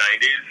way to the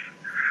 90s.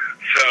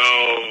 So,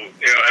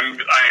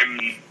 I'm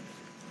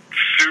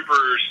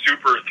super,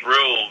 super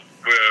thrilled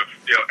with,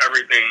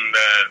 everything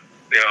that,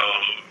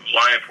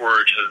 Lion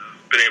Forge has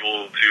been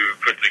able to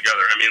put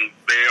together.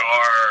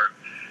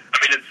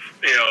 It's,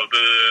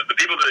 the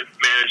people that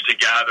they've managed to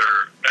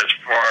gather as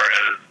far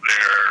as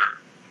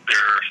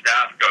their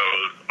staff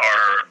goes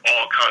are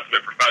all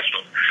consummate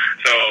professionals.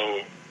 So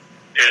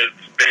it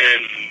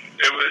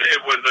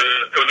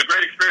was a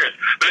great experience.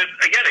 But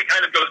it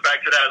kind of goes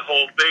back to that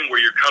whole thing where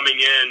you're coming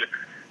in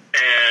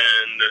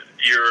and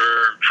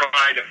you're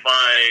trying to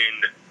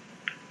find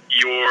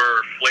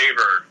your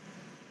flavor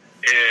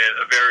in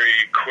a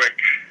very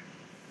quick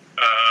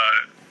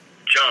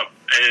jump.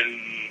 And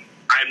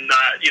I'm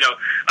not,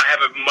 I have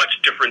a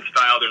much different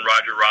style than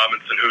Roger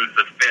Robinson, who's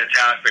a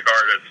fantastic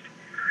artist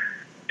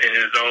in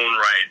his own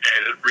right,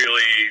 and it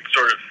really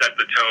sort of set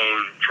the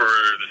tone for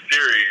the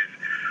series.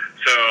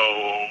 So,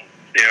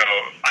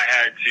 I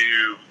had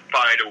to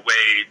find a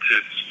way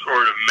to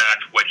sort of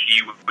match what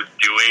he was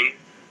doing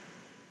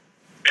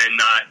and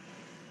not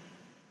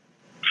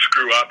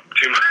screw up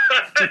too much.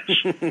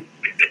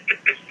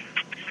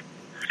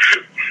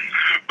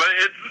 But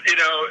it's, and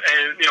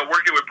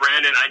working with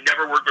Brandon, I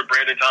never worked with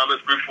Brandon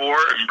Thomas before,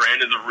 and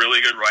Brandon's a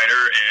really good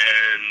writer,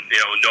 and,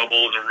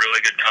 Noble is a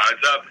really good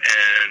concept,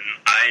 and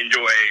I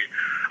enjoy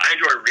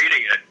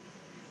reading it,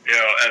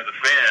 as a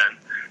fan.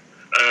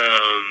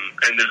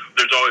 And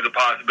there's always a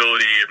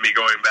possibility of me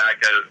going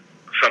back at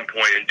some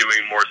point and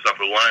doing more stuff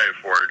with Lion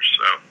Forge,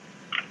 so.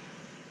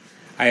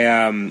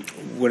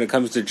 When it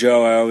comes to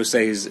Joe, I always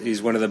say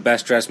he's one of the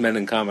best dressed men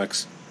in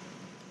comics.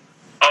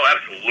 Oh,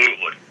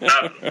 absolutely.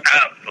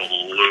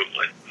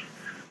 Absolutely.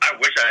 I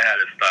wish I had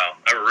his style.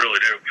 I really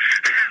do.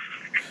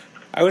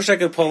 I wish I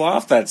could pull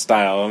off that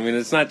style. I mean,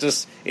 it's not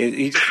just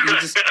he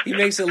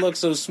makes it look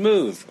so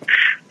smooth.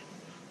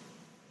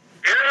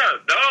 Yeah,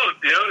 no,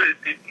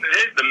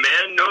 the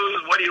man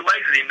knows what he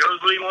likes and he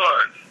knows what he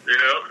wants.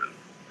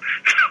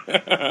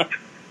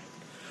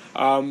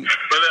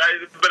 But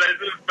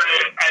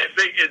I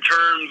think in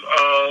terms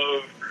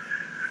of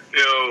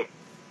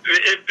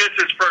it fits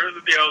his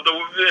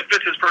it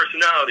fits his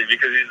personality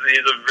because he's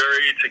a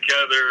very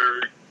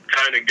together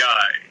kind of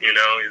guy. He's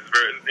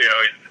very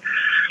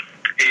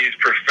he's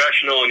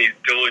professional and he's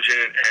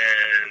diligent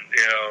and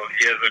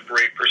he has a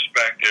great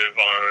perspective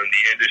on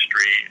the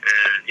industry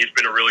and he's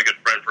been a really good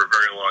friend for a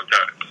very long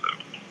time. So.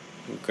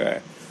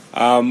 Okay.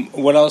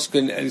 What else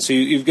so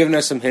you've given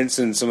us some hints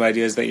and some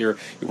ideas that you're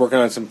working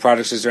on some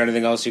projects. Is there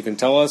anything else you can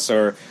tell us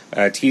or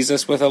tease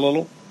us with a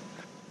little?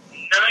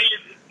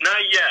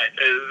 Not yet.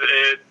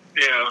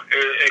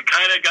 It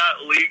kind of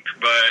got leaked,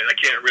 but I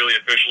can't really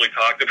officially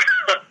talk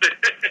about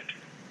it.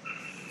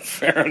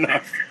 Fair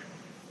enough.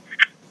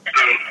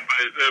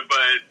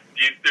 But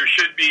there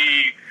should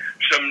be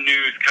some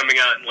news coming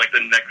out in like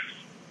the next,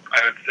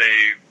 I would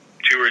say,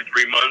 2 or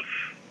 3 months.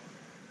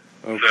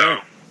 Okay.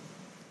 So.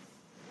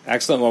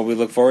 Excellent. Well, we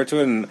look forward to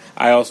it, and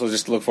I also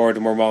just look forward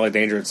to more Molly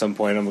Danger at some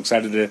point. I'm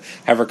excited to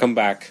have her come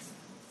back.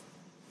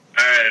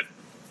 All right.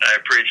 I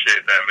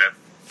appreciate that, man.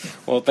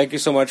 Well, thank you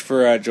so much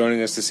for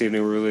joining us this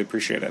evening. We really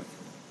appreciate it.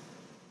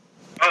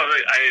 Oh,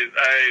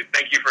 I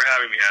thank you for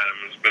having me, Adam.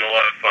 It's been a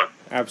lot of fun.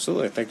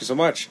 Absolutely. Thank you so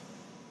much.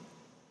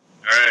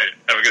 All right.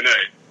 Have a good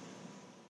night.